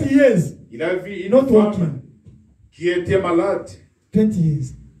vu, 20 years. il a vu une Not femme walking. qui était malade. 20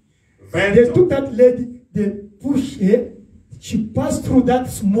 years. 20 They ans. took that lady, they pushed her. She passed through that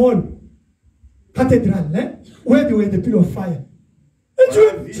small cathedral, where they were the pillar of fire.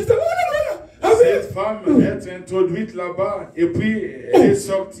 And she said, Cette femme est introduite là-bas et puis elle est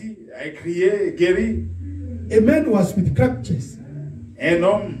sortie, elle a crié, guérie. a man was with crutches. Un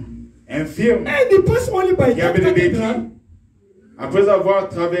homme infirme And he passed only by qui that avait des béquilles. cathedral. Après avoir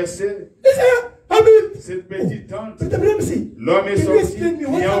traversé He said, I mean, cette petite tente, but Abraham said, l'homme est can you sorti, explain me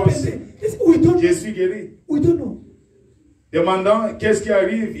what vient happened aussi. there? He said, we don't Je know. suis guéri. We don't know. Demandant qu'est-ce qui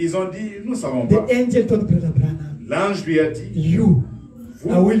arrive, ils ont dit, nous ne savons pas. The angel told Brother Branham, L'ange lui a dit, you, I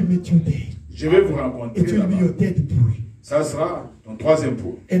vous, will meet you there. je vais vous rencontrer It will be your là-bas. third pool. Ça sera ton troisième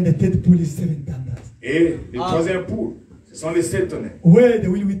pool. And the third pool is 7 thunders. Et le troisième pool, ce sont les 7 tonnerres. Where they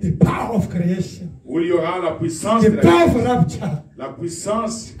will with the power of creation. Où il y aura la puissance The de la power of création. rapture. La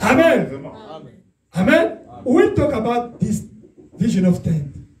puissance. Amen. Vraiment. Amen. We'll talk about this vision of tent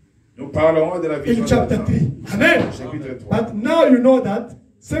Nous parlerons de la vision in de chapter la 3. tente. Amen. Chapitre 3. But now you know that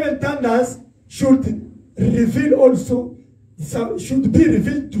 7 thunders should reveal also, should be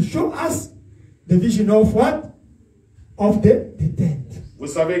revealed to show us the vision of what? Of the tent. Vous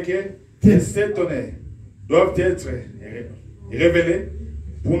savez que les 7 tonnerres doivent être révélés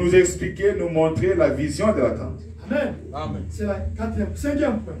pour nous expliquer, nous montrer la vision de la tente. Amen. Amen. C'est la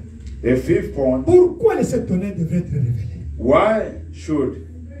cinquième point. The fifth point, Pourquoi les 7 tonnerres devraient être révélés? why should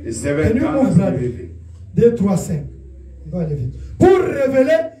the 7 Can you tonnerres move be that? revealed? 2, 3, 5. On va aller vite. Pour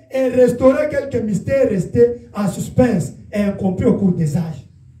révéler et restaurer quelques mystères restés en suspense et incompris au cours des âges.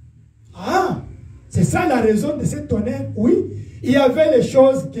 Ah, c'est ça la raison de ces tonnerres. Oui, il y avait les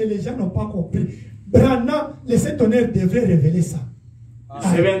choses que les gens n'ont pas compris. Branham, les 7 tonnerres devraient révéler ça.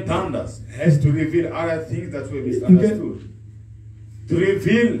 The 7 thunders has to reveal other things that were misunderstood. To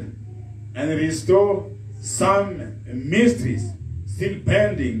reveal and restore some mysteries still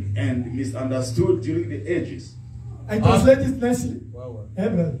pending and misunderstood during the ages. I translate it nicely. Wow. Eh,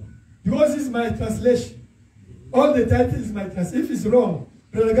 brother? Because it's my translation. All the title is my translation. If it's wrong,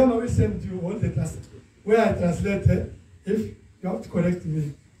 Brother Gamma will send you all the translation. Where I translate, if you have to correct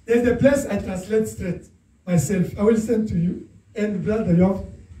me. There's the place I translate straight myself. I will send to you. And brother,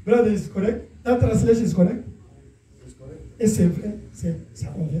 brother is correct. That translation is correct. It's correct. Et c'est vrai, ça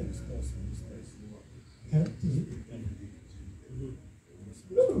convient. Hein?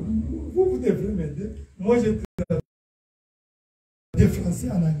 Vous devrez m'aider. Moi, j'ai des français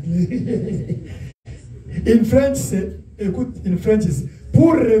en anglais. In French, c'est, écoute, in French, c'est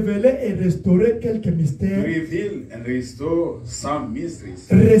pour révéler et restaurer quelques To mystères, reveal and restore some mysteries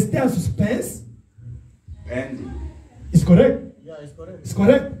rester en suspense. pending. It's correct. Yeah, it's correct. It's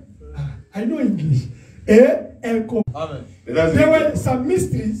correct. I know English. Et Amen. But that's there it. were some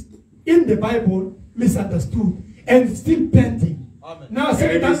mysteries in the Bible misunderstood and still pending. Amen. Now, Il y a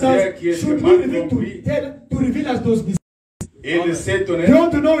des Satan mystères qui should étaient be mal revealed compris. to reveal us those mysteries. Et les 7 You tonnerres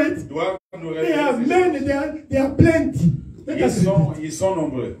want to know it? doivent nous They are révéler. many, they are plenty. Let us read it. Ils sont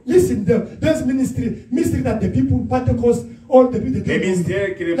nombreux. Listen, there's mystery that the people, Pentecost, all the people, Les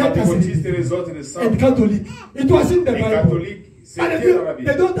mystères que les Let us read pentecôtistes it. et les autres ne savent And pas. Catholic. It was in the Les Bible. catholiques C'était dans la They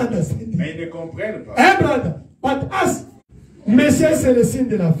Bible. don't understand. Mais ils ne comprennent pas. Hey, brother, but us, Messieurs, c'est le signe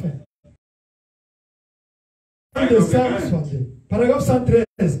de la fin. Paragraphe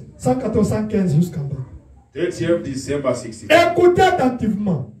 113, 114, 115 jusqu'en bas. 30th December 60. Écoutez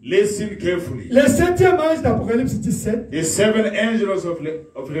attentivement. Listen carefully. Le septième ange d'Apocalypse 17 The seven angels of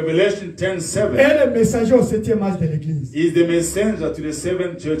Revelation 10:7 est le messager au septième ange de l'église. is the messenger to the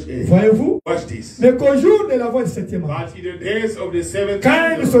seventh church age. Voyez-vous? Watch this. Mais qu'au jour de la voix du septième ange, But in the days of the seventh quand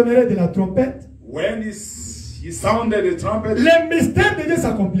il angel, sonnerait de la trompette, when he sounded the trumpet, le mystère de Dieu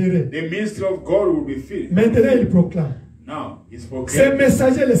s'accomplirait. the mystery of God will be filled. Maintenant, il proclame. Now, he's Ce proclaiming.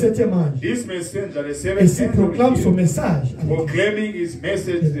 messager, le septième ange, This messenger, the et seventh s'il proclame son angel, message. proclaiming his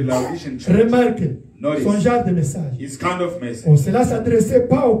message to the Laodicean church. Remarquez Notice. son genre de message. His kind of message. Oh, cela ne s'adressait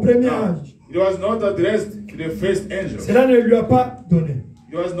pas au premier Now, ange. it was not addressed to the first angel. Cela ne lui a pas donné.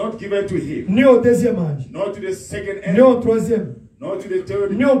 It was not given to him. Ni au deuxième ange, Not to the second ni au angel. troisième, Not to the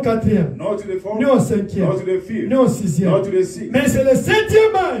third. ni au quatrième, Not to the fourth. ni au cinquième, Not to the fifth. ni au sixième. Not to the sixth. Mais c'est le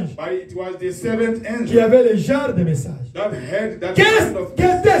septième ange But it was the seventh qui angel avait le genre de message. that had that kind of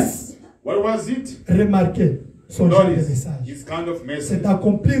message. Qu'est-ce? What was it? Remarquez son genre de Notice message. his kind of C'est message.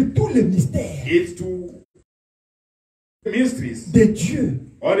 d'accomplir tous les mystères It's to mysteries de Dieu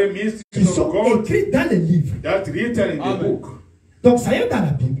or the qui mysteries sont of God écrits dans les livres. that written in the Amen. book. Donc ça y est dans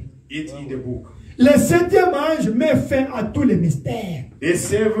la Bible. It's in the book. Le septième ange met fin à tous les mystères. The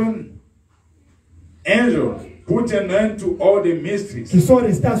seven angels put an end to all the Qui mysteries sont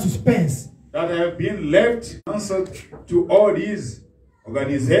restés en suspense. that have been left answered to all these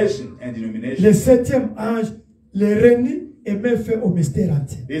organizations and denominations. Le septième ange les réunit et met fin au mystère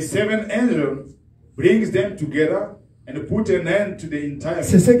entier. The seven angel brings them together and put an end to the entire.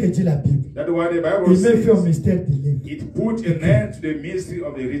 C'est ce que dit la Bible. That's what the Bible Il met fin au says. mystère des livres. It put an end to the mystery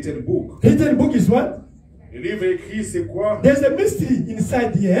of the written book. Written book is what? Le livre écrit, c'est quoi? There's a mystery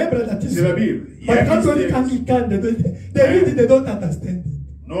inside here, brother. C'est la Bible. Il y But a quand on dit mystère. Anglican, they read it, they don't understand it.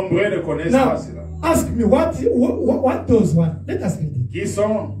 Nombreux ne connaissent Now, pas cela. ask me, what does one? Let us read it. Qui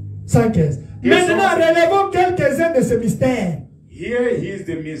sont? 115. Maintenant, relevons quelques-uns de ces mystères. Here is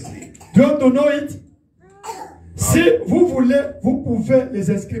the mystery. Do you want to know it? Si vous voulez, vous pouvez les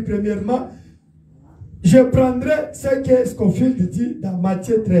inscrire premièrement. Je prendrai ce que Scofield dit dans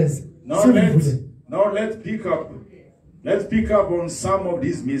Matthieu 13. Now Si vous voulez. let's pick up on some of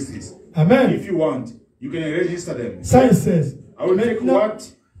these mysteries. Amen. If you want, you can register them. 116. I will take Maintenant, what?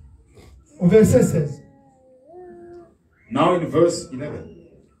 au verset 16. Now in verse 11.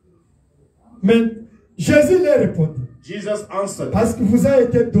 Mais Jésus leur répondit. Jesus answered, Parce que vous a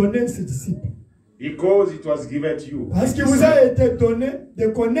été donné ces disciples. because it was given to you. Parce qu'il vous a été donné de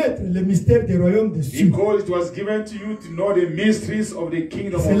connaître le mystère des royaumes des cieux. Because it was given to you to know the mysteries of the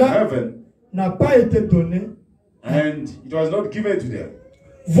kingdom of Cela heaven, n'a pas été donné. and it was not given to them.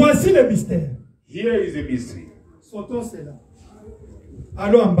 Voici le mystère. Here is the mystery. Sautons cela.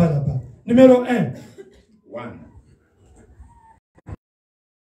 Allons en bas là-bas. Numéro 1. 1.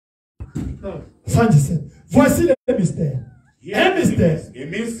 117. Voici le mystère. Here Un is mystère a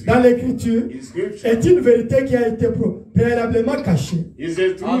mystery dans l'écriture in scripture. est une vérité qui a été préalablement cachée Is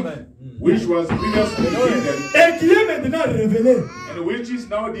a truth Amen. which was previously hidden et qui est maintenant révélée and which is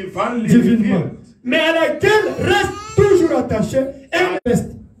now divinely divinement, revealed, mais à laquelle reste toujours attaché un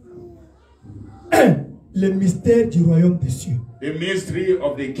reste. Un, le mystère du royaume des cieux. the mystery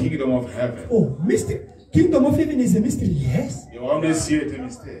of the kingdom of heaven. Oh, mystery. Kingdom of heaven is a mystery, yes. Le royaume des cieux est un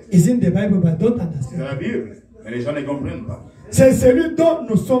mystère. It's in the Bible, but don't C'est understand. la Bible, mais les gens ne comprennent pas. C'est celui dont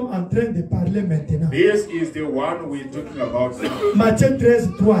nous sommes en train de parler maintenant. This is the one we're talking about now. Matthieu 13,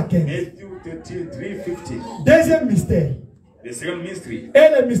 3 à 15. Matthew 13, 3:15. Deuxième mystère The second mystery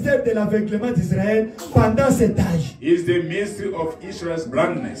est le mystère de l'aveuglement d'Israël pendant cet âge. is the mystery of Israel's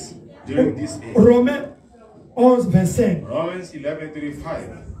blindness during this age. Romains 11, 25. Romans 11:35.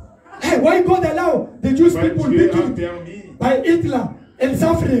 Hey, why God allow the Jewish But people Dieu be a killed permis by Hitler and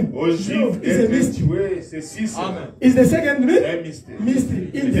suffering? aux Juifs It's a d'être mystery. tués, c'est si Amen. It's the second un mystère. mystery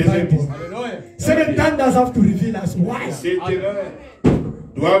in Le the deuxième Bible. mystère. Hallelujah. Seven thunders have to reveal us. Why? Ces ténèbres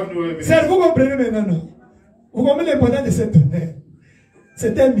doivent nous révéler. C'est vous comprenez maintenant, non? Vous comprenez l'importance de cette tonnerre?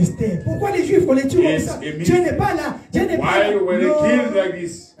 C'est un mystère. Pourquoi les Juifs, on les tue comme Yes, ça? a Dieu mystery. n'est pas là. Dieu n'est pas Why là. were they Non. killed like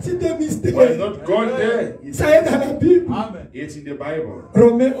this? C'est un mystère. Was not God there? Ça est dans la Bible. Amen. It's in the Bible.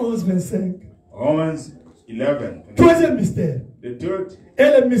 Romains 11, 25. Romans 11. Troisième mystère The third,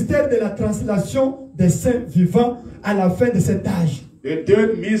 est le mystère de la translation des saints vivants à la fin de cet âge. the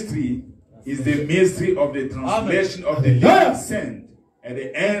third mystery is the mystery of the translation of the Hallelujah. living saint at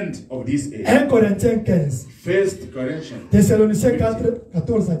the end of this age. 1 Corinthiens 15. 1 Corinthians. Thessaloniciens 4,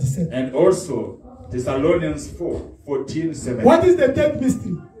 14 à 17. And also Thessalonians 4:14-17. What is the third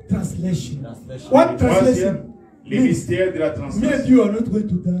mystery? Translation. What Le troisième, translation? les mystères de la Me and translation. you are not going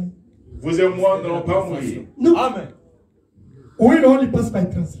to die. Vous et moi n'allons pas mourir. No. Amen. We will only pass by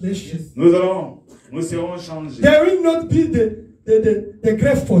translation. Nous serons changés. There will not be the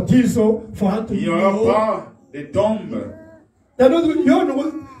grave for tears or for Antoine. Il n'y aura pas de tombe.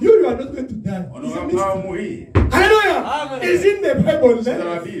 You are not going to die. On It's a n'aura mystery. pas à mourir. Hallelujah! Amen. It's in the Bible. C'est dans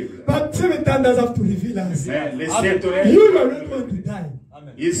la Bible. But 7 thunders have to reveal us. Mais les Amen. sept tonnerres, You are not going to die.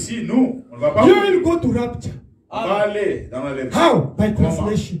 Amen. ici, nous, on ne va pas You mourir. will go to rapture. On va aller dans la How? By Comment?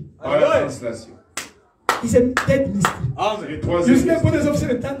 translation. Par la translation. It's a dead mystery. Amen. Le You troisième, see the mystère. importance of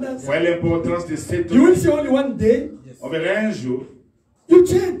 7 thunders? Voyez l'importance de sept You will tonnerres. see only one day. On verra un jour, You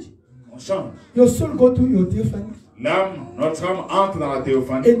change. on change. Your soul go to your theophany. Notre âme entre dans la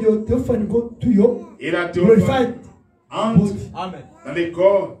théophanie. And your theophany go to your Et la théophanie glorified entre body. Amen. dans les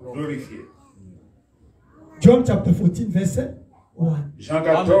corps glorifiés. John chapter 14, verset 1. Jean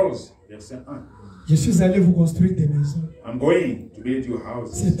 14, verset 1. Je suis allé vous construire des maisons. I'm going to build you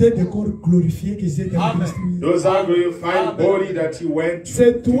houses. C'était des corps glorifiés que j'ai Amen. construits. Those are glorified Amen. body that he went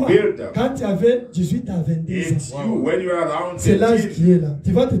C'est to toi, build them. quand tu avais 18 à 22 It's ans. you when you are around C'est l'âge 13, qui est là.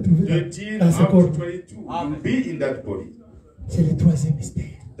 Tu vas te trouver 13 dans ce up corps. to 22. Amen. You'll be in that body. C'est le troisième mystère.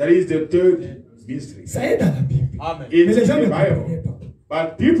 That is the third mystery. Ça est dans la Bible. Amen. It's Mais les gens in ne the comprenaient Bible. pas.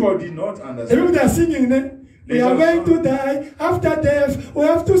 But people did not Et understand. puis, they are singing, né? We Les are gens going to chantent. die. After death, we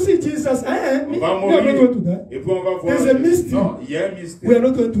have to see Jesus. On va We are not mourir. going to die. Et puis on va voir. There's a mystery. Non, il y a un We are mystère.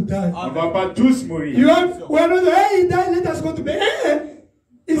 not going to die. On va pas tous mourir. We are not, hey, he died, let us go to bed.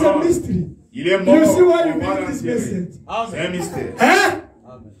 It's a Non. mystery. Il est mort. You see why you On va need this l'enterrer. message? C'est un mystère. Hein?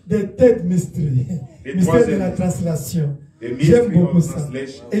 Amen. The third mystery. Le Mystère de troisième. la translation. The mystery J'aime beaucoup of ça.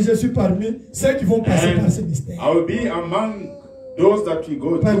 translation. Et je suis parmi ceux qui vont passer par ce And mystère. I will be among those that we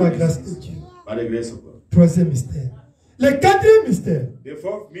go Par la to grâce de Dieu. by the grace of God. Troisième mystère. Le quatrième mystère, The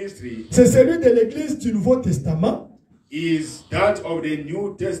fourth mystery c'est celui de l'église du Nouveau Testament, is that of the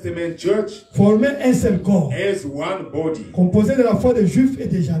New Testament church formé un seul corps, as one body, composé de la foi des Juifs et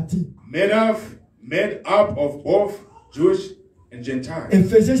des gentils. made up of both Jewish and Gentile.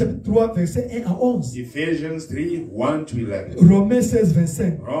 Éphésiens chapitre 3, verset 1 à 11. Ephesians 3, 1 to 11. Romains 16,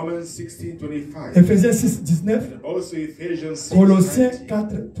 25. Romans 16, 25. Éphésiens 6, 19. And also Ephesians 6, Colossiens 19.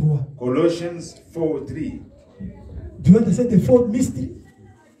 4, 3. Colossians 4, 3. Do you understand the fourth mystery?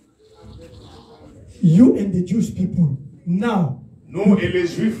 You and the Jewish people, now, Nous et les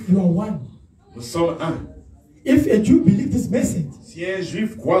Juifs, you are one. nous sommes un. If a Jew believes this message, Si un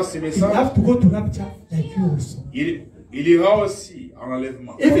Juif croit ce he message, have to go to rapture like you also. il ira aussi en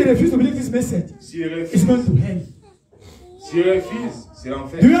enlèvement. If he refuses to believe this message, S'il it's refuse, going to hell. s'il refuse, c'est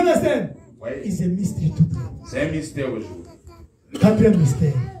l'enfer. Do you understand? Oui, It's a mystery today. c'est un mystère aujourd'hui. Quatrième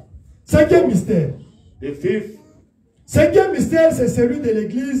mystère. Cinquième mystère. The fifth Cinquième mystère, c'est celui de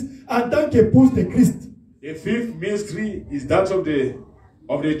l'Église en tant qu'épouse de Christ. The fifth mystery is that of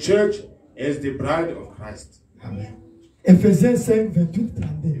the church as the bride of Christ. Amen. Éphésiens 5, 28,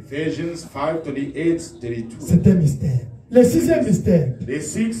 32. Ephesians 5, 28, 32. C'est un mystère. Le sixième mystère, The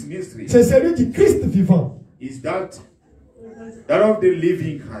sixth mystery c'est celui du Christ vivant. is that of the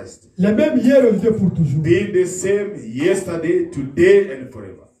living Christ, Le même hier, aujourd'hui, pour toujours. being the same yesterday, today, and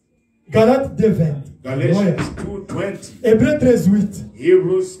forever. Galates 2, 20. Galatians 2:20, Hébreux 13, 8.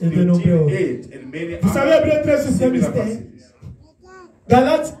 Hebrews Et de nombreux 13:8, and many Vous savez, Hébreux 13, c'est un similar mystère. passages.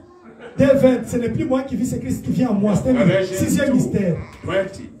 Galates 2, 20. Ce n'est plus moi qui vis, c'est Christ qui vient en moi. C'est un Galatians sixième mystère.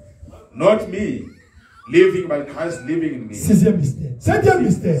 2:20, not me living, but Christ living in me. Sixième mystère. Septième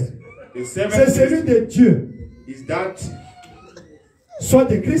mystère, The c'est seventh celui mystery de Dieu, is that soit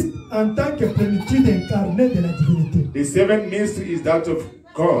de Christ en tant que plénitude incarnée de la divinité. the seventh mystery is that of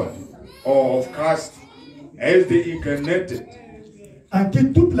God or of Christ as the incarnated En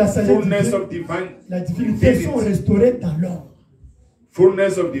qui toute la sagesse fullness divine, of divine la divinité sont restaurées dans l'homme.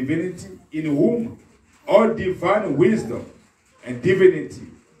 fullness of divinity, in whom all divine wisdom and divinity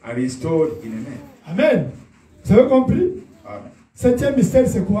are restored in a man. Amen. Vous avez compris? Amen. Septième mystère,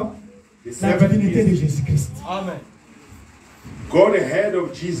 c'est quoi? The La seventh divinité de mystery, Jésus-Christ. Amen. God the head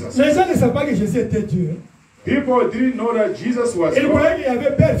of Jesus. Les gens ne savent pas que Jésus était Dieu. hein. People didn't know that Jesus was Ils God. croyaient qu'il y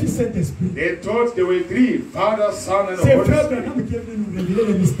avait Père, Fils, Saint-Esprit. They thought there were three, Father, Son, and C'est Holy frère Spirit. Branham qui est venu nous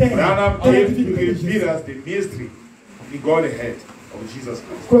révéler le mystère Branham de la came to divinité de reveal Jésus. us the mystery, the Godhead of Jesus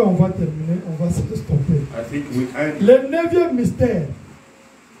Christ. Quoi, on va terminer, on va se stopper. I think we end. Le neuvième mystère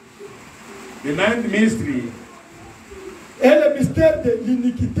The ninth mystery est le mystère de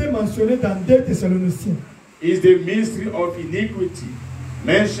l'iniquité mentionné dans 2 Thessaloniciens. is the mystery of iniquity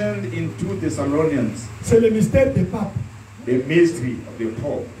mentioned in 2 Thessalonians, C'est le mystère des papes, the mystery of the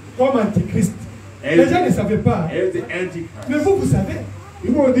Pope, comme Antichrist. Les gens ne savaient pas. as the Antichrist. Mais vous savez.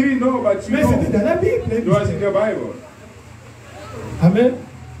 People didn't know, but you Mais know. c'était dans la Bible. It was in the Bible. Amen.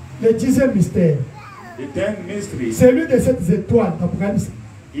 Le 10e mystère. The 10th mystery Celui de cette étoile d'Apocalypse.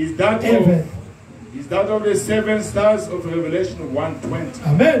 is that of the 7 stars of Revelation 1:20.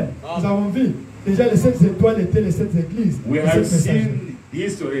 Amen. Nous avons vu. Déjà, les 7 étoiles étaient les 7 églises. We have seen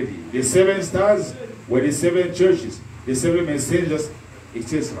this already. The 7 stars were the 7 churches, the 7 messengers,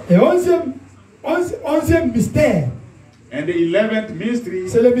 etc. Et 11e mystère. And the 11th mystery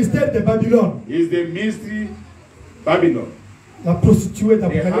C'est le mystère de Babylone. is the mystery Babylon. La prostituée The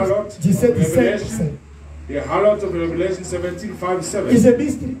harlot d'Apocalypse of 17, 17. Revelation. The harlot of Revelation 17:5-7. Is a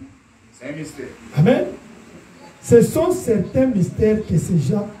mystery. Same mystery. Amen. Ce sont certains mystères que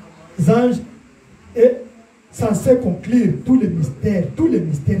ces anges est censé conclure tous les mystères.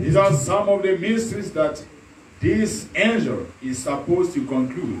 These are some of the mysteries that this angel is supposed to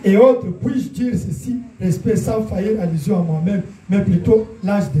conclude. Et autres, puis-je dire ceci, respect sans faillir allusion à moi-même, mais plutôt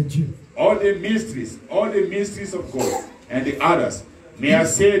l'âge de Dieu. All the mysteries of God and the others. May I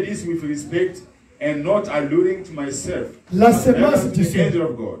say this with respect and not alluding to myself. La but rather semence to du the angel serpent.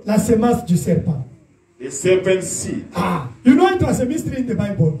 of God. La semence du serpent. The serpent seed. Ah, you know it was a mystery in the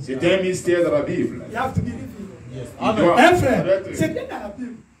Bible. C'est un mystère dans la Bible. You have to believe it. Yes. Hein, frère, c'était dans la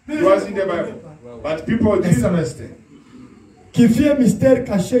Bible. It was in the Bible. But people didn't understand. Qui fit un mystère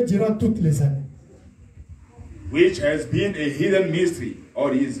caché durant toutes les années. Which has been a hidden mystery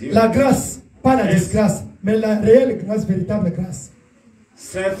all these years. La grâce, pas la disgrâce, mais la réelle grâce, véritable grâce.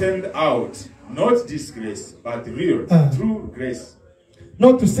 Sent out, not disgrace, but real, true grace.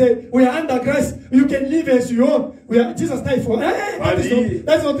 Not to say we are under grace, you can live as you want. Jesus died for.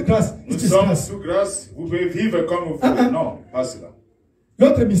 That's not grace. Nous It's sommes grace. sous grâce, vous pouvez vivre comme vous voulez. Non, pas cela.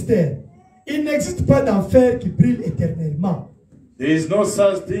 L'autre mystère, il n'existe pas d'enfer qui brille éternellement. There is no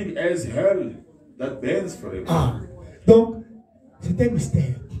such thing as hell that burns forever. Donc, c'est un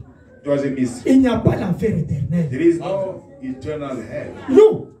mystère. It was a mystery. Il n'y a pas l'enfer éternel. There is no eternal hell.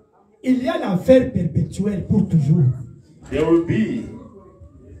 Non, il y a l'enfer perpétuel pour toujours. There will be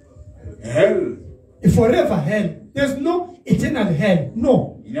hell. Forever hell. There's no eternal hell.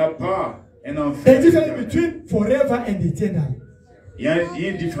 No. Il n'y a pas un enfer. There's a difference between forever and eternal. Il y a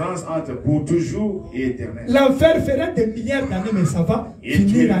une différence entre pour toujours et éternel. L'enfer fera des milliards d'années, mais ça va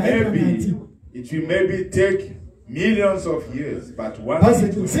finir à être anéanti. It will maybe take millions of years, but one Parce day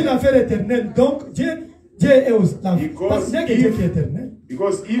que c'est l'enfer éternel, donc Dieu est l'enfer. Parce qu'il y a que Dieu qui est éternel.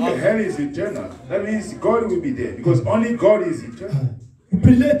 Because if hell is eternal, that means God will be there. Because only God is eternal. Vous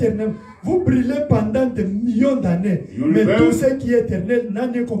brillez éternellement. Vous brillez pendant des millions d'années. Mais tout ce qui est éternel n'a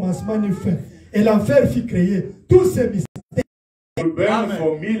ni commencement ni fin. Et l'enfer fut créé. Tous ces mystères. Will burn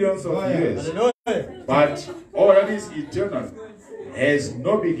for millions of years. But all that is eternal has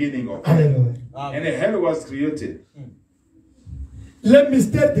no beginning of hell. And hell was created. Le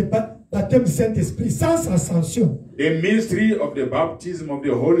mystère du baptême du Saint-Esprit sans ascension. The mystery of the baptism of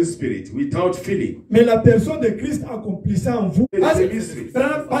the Holy Spirit without filling. Mais la personne de Christ accomplissait en vous.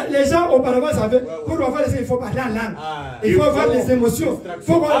 Les gens auparavant savaient, pour avoir les il faut parler en langue. Il faut avoir les émotions.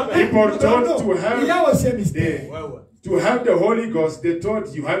 People thought to il y a aussi un mystère. To have the Holy Ghost, they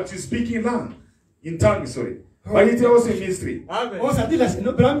thought you have to speak in language, in tongue, sorry. But it was a mystery.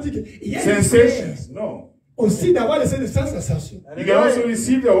 Sensations, no. Aussi d'avoir les scènes de sans ascension. You can also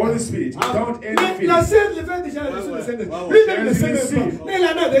receive the Holy Spirit without any feeling. La scène le fait déjà reçu le Saint-Esprit. Lui-même le Saint-Esprit. Mais il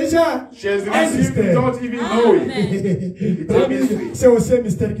en a déjà. She has received without even knowing. C'est aussi un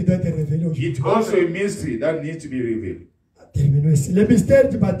mystère qui doit être révélé aujourd'hui. It's also a mystery that needs to be revealed. Terminons ici. Le mystère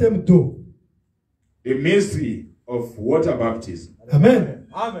du baptême d'eau. The mystery of water baptism. Amen.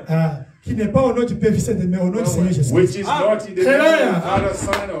 Qui n'est pas au nom du Père Fils mais au nom du Seigneur Jésus. Which is not in the name of the Father,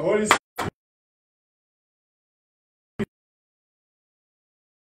 Son, and the Holy Spirit.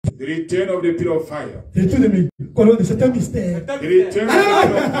 The return of the pillar of fire. C'est un mystère. The return of the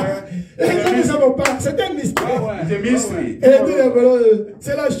pillar of fire. C'est un mystère. It's a mystery.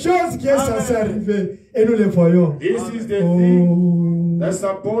 C'est la chose qui est censée arriver et nous le voyons. This is the thing that's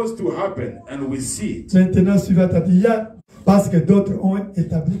supposed to happen and we see it. Maintenant, suivant ta vie, parce que d'autres ont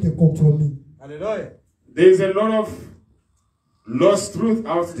établi des compromis. Alléluia. There's a lot of lost truth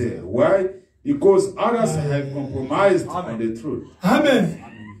out there. Why? Because others have compromised on the truth. Amen.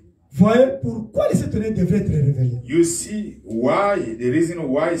 Voyez pourquoi les étonnés devraient être révélés. You see why, the reason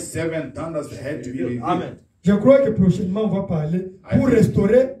why 7 thunders had to be revealed. Amen. Je crois que prochainement on va parler pour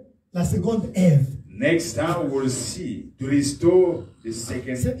restaurer la seconde Ève. Next time we'll see to restore the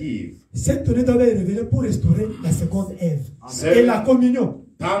second Eve. Cette étonnés doivent être révélés pour restaurer la seconde Ève. Et la communion.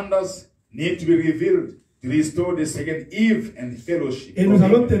 Thunders need to be revealed to restore the second Eve and fellowship. Et nous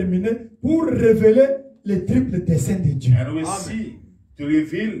allons terminer pour révéler le triple dessein de Dieu. And we see to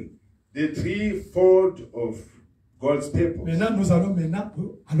reveal the threefold of God's purpose. Maintenant, nous allons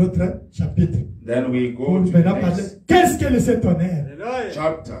à l'autre chapitre. Then we go Pour to the maintenant parler. next Qu'est-ce que le Saint-Tonnerre?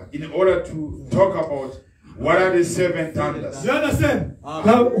 chapter in order to talk about what are the seven thunders. You understand?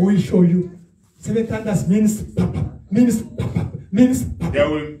 Now we show you. 7 thunders means papa, means papa, means papa. There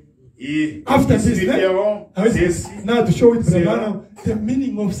will be After this, now to show it, the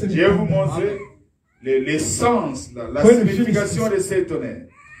meaning of 7 je vais vous thunders. montrer l'essence, la When we signification finish de ces tonnerres.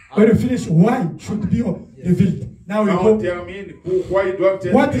 When you finish, why should be revealed? Now we Quand on go. termine, pourquoi ils doivent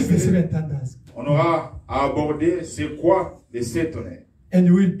être What is the révélés? 7 thunders? On aura à aborder c'est quoi les sept tonnerres. And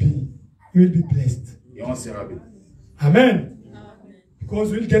you will be blessed. Et on sera béni. Amen.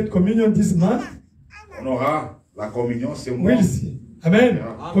 Because we'll get communion this month. On aura la communion ce mois. We'll see. Amen.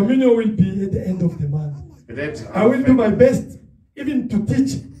 Yeah. Communion will be at the end of the month. Peut-être I will do my best even to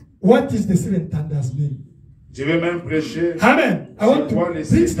teach what is the 7 thunders mean. je vais même prêcher. Amen. I want C'est quoi to les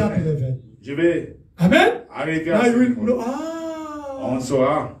reach sept that tonnerres? level. Je vais Amen. arriver Now à you ce will niveau. know. On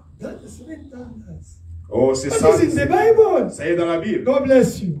saura. That is 7 thunders. Oh, c'est That ça. is in the Bible. Ça y est dans la Bible. God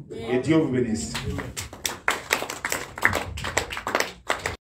bless you. Et Dieu vous bénisse.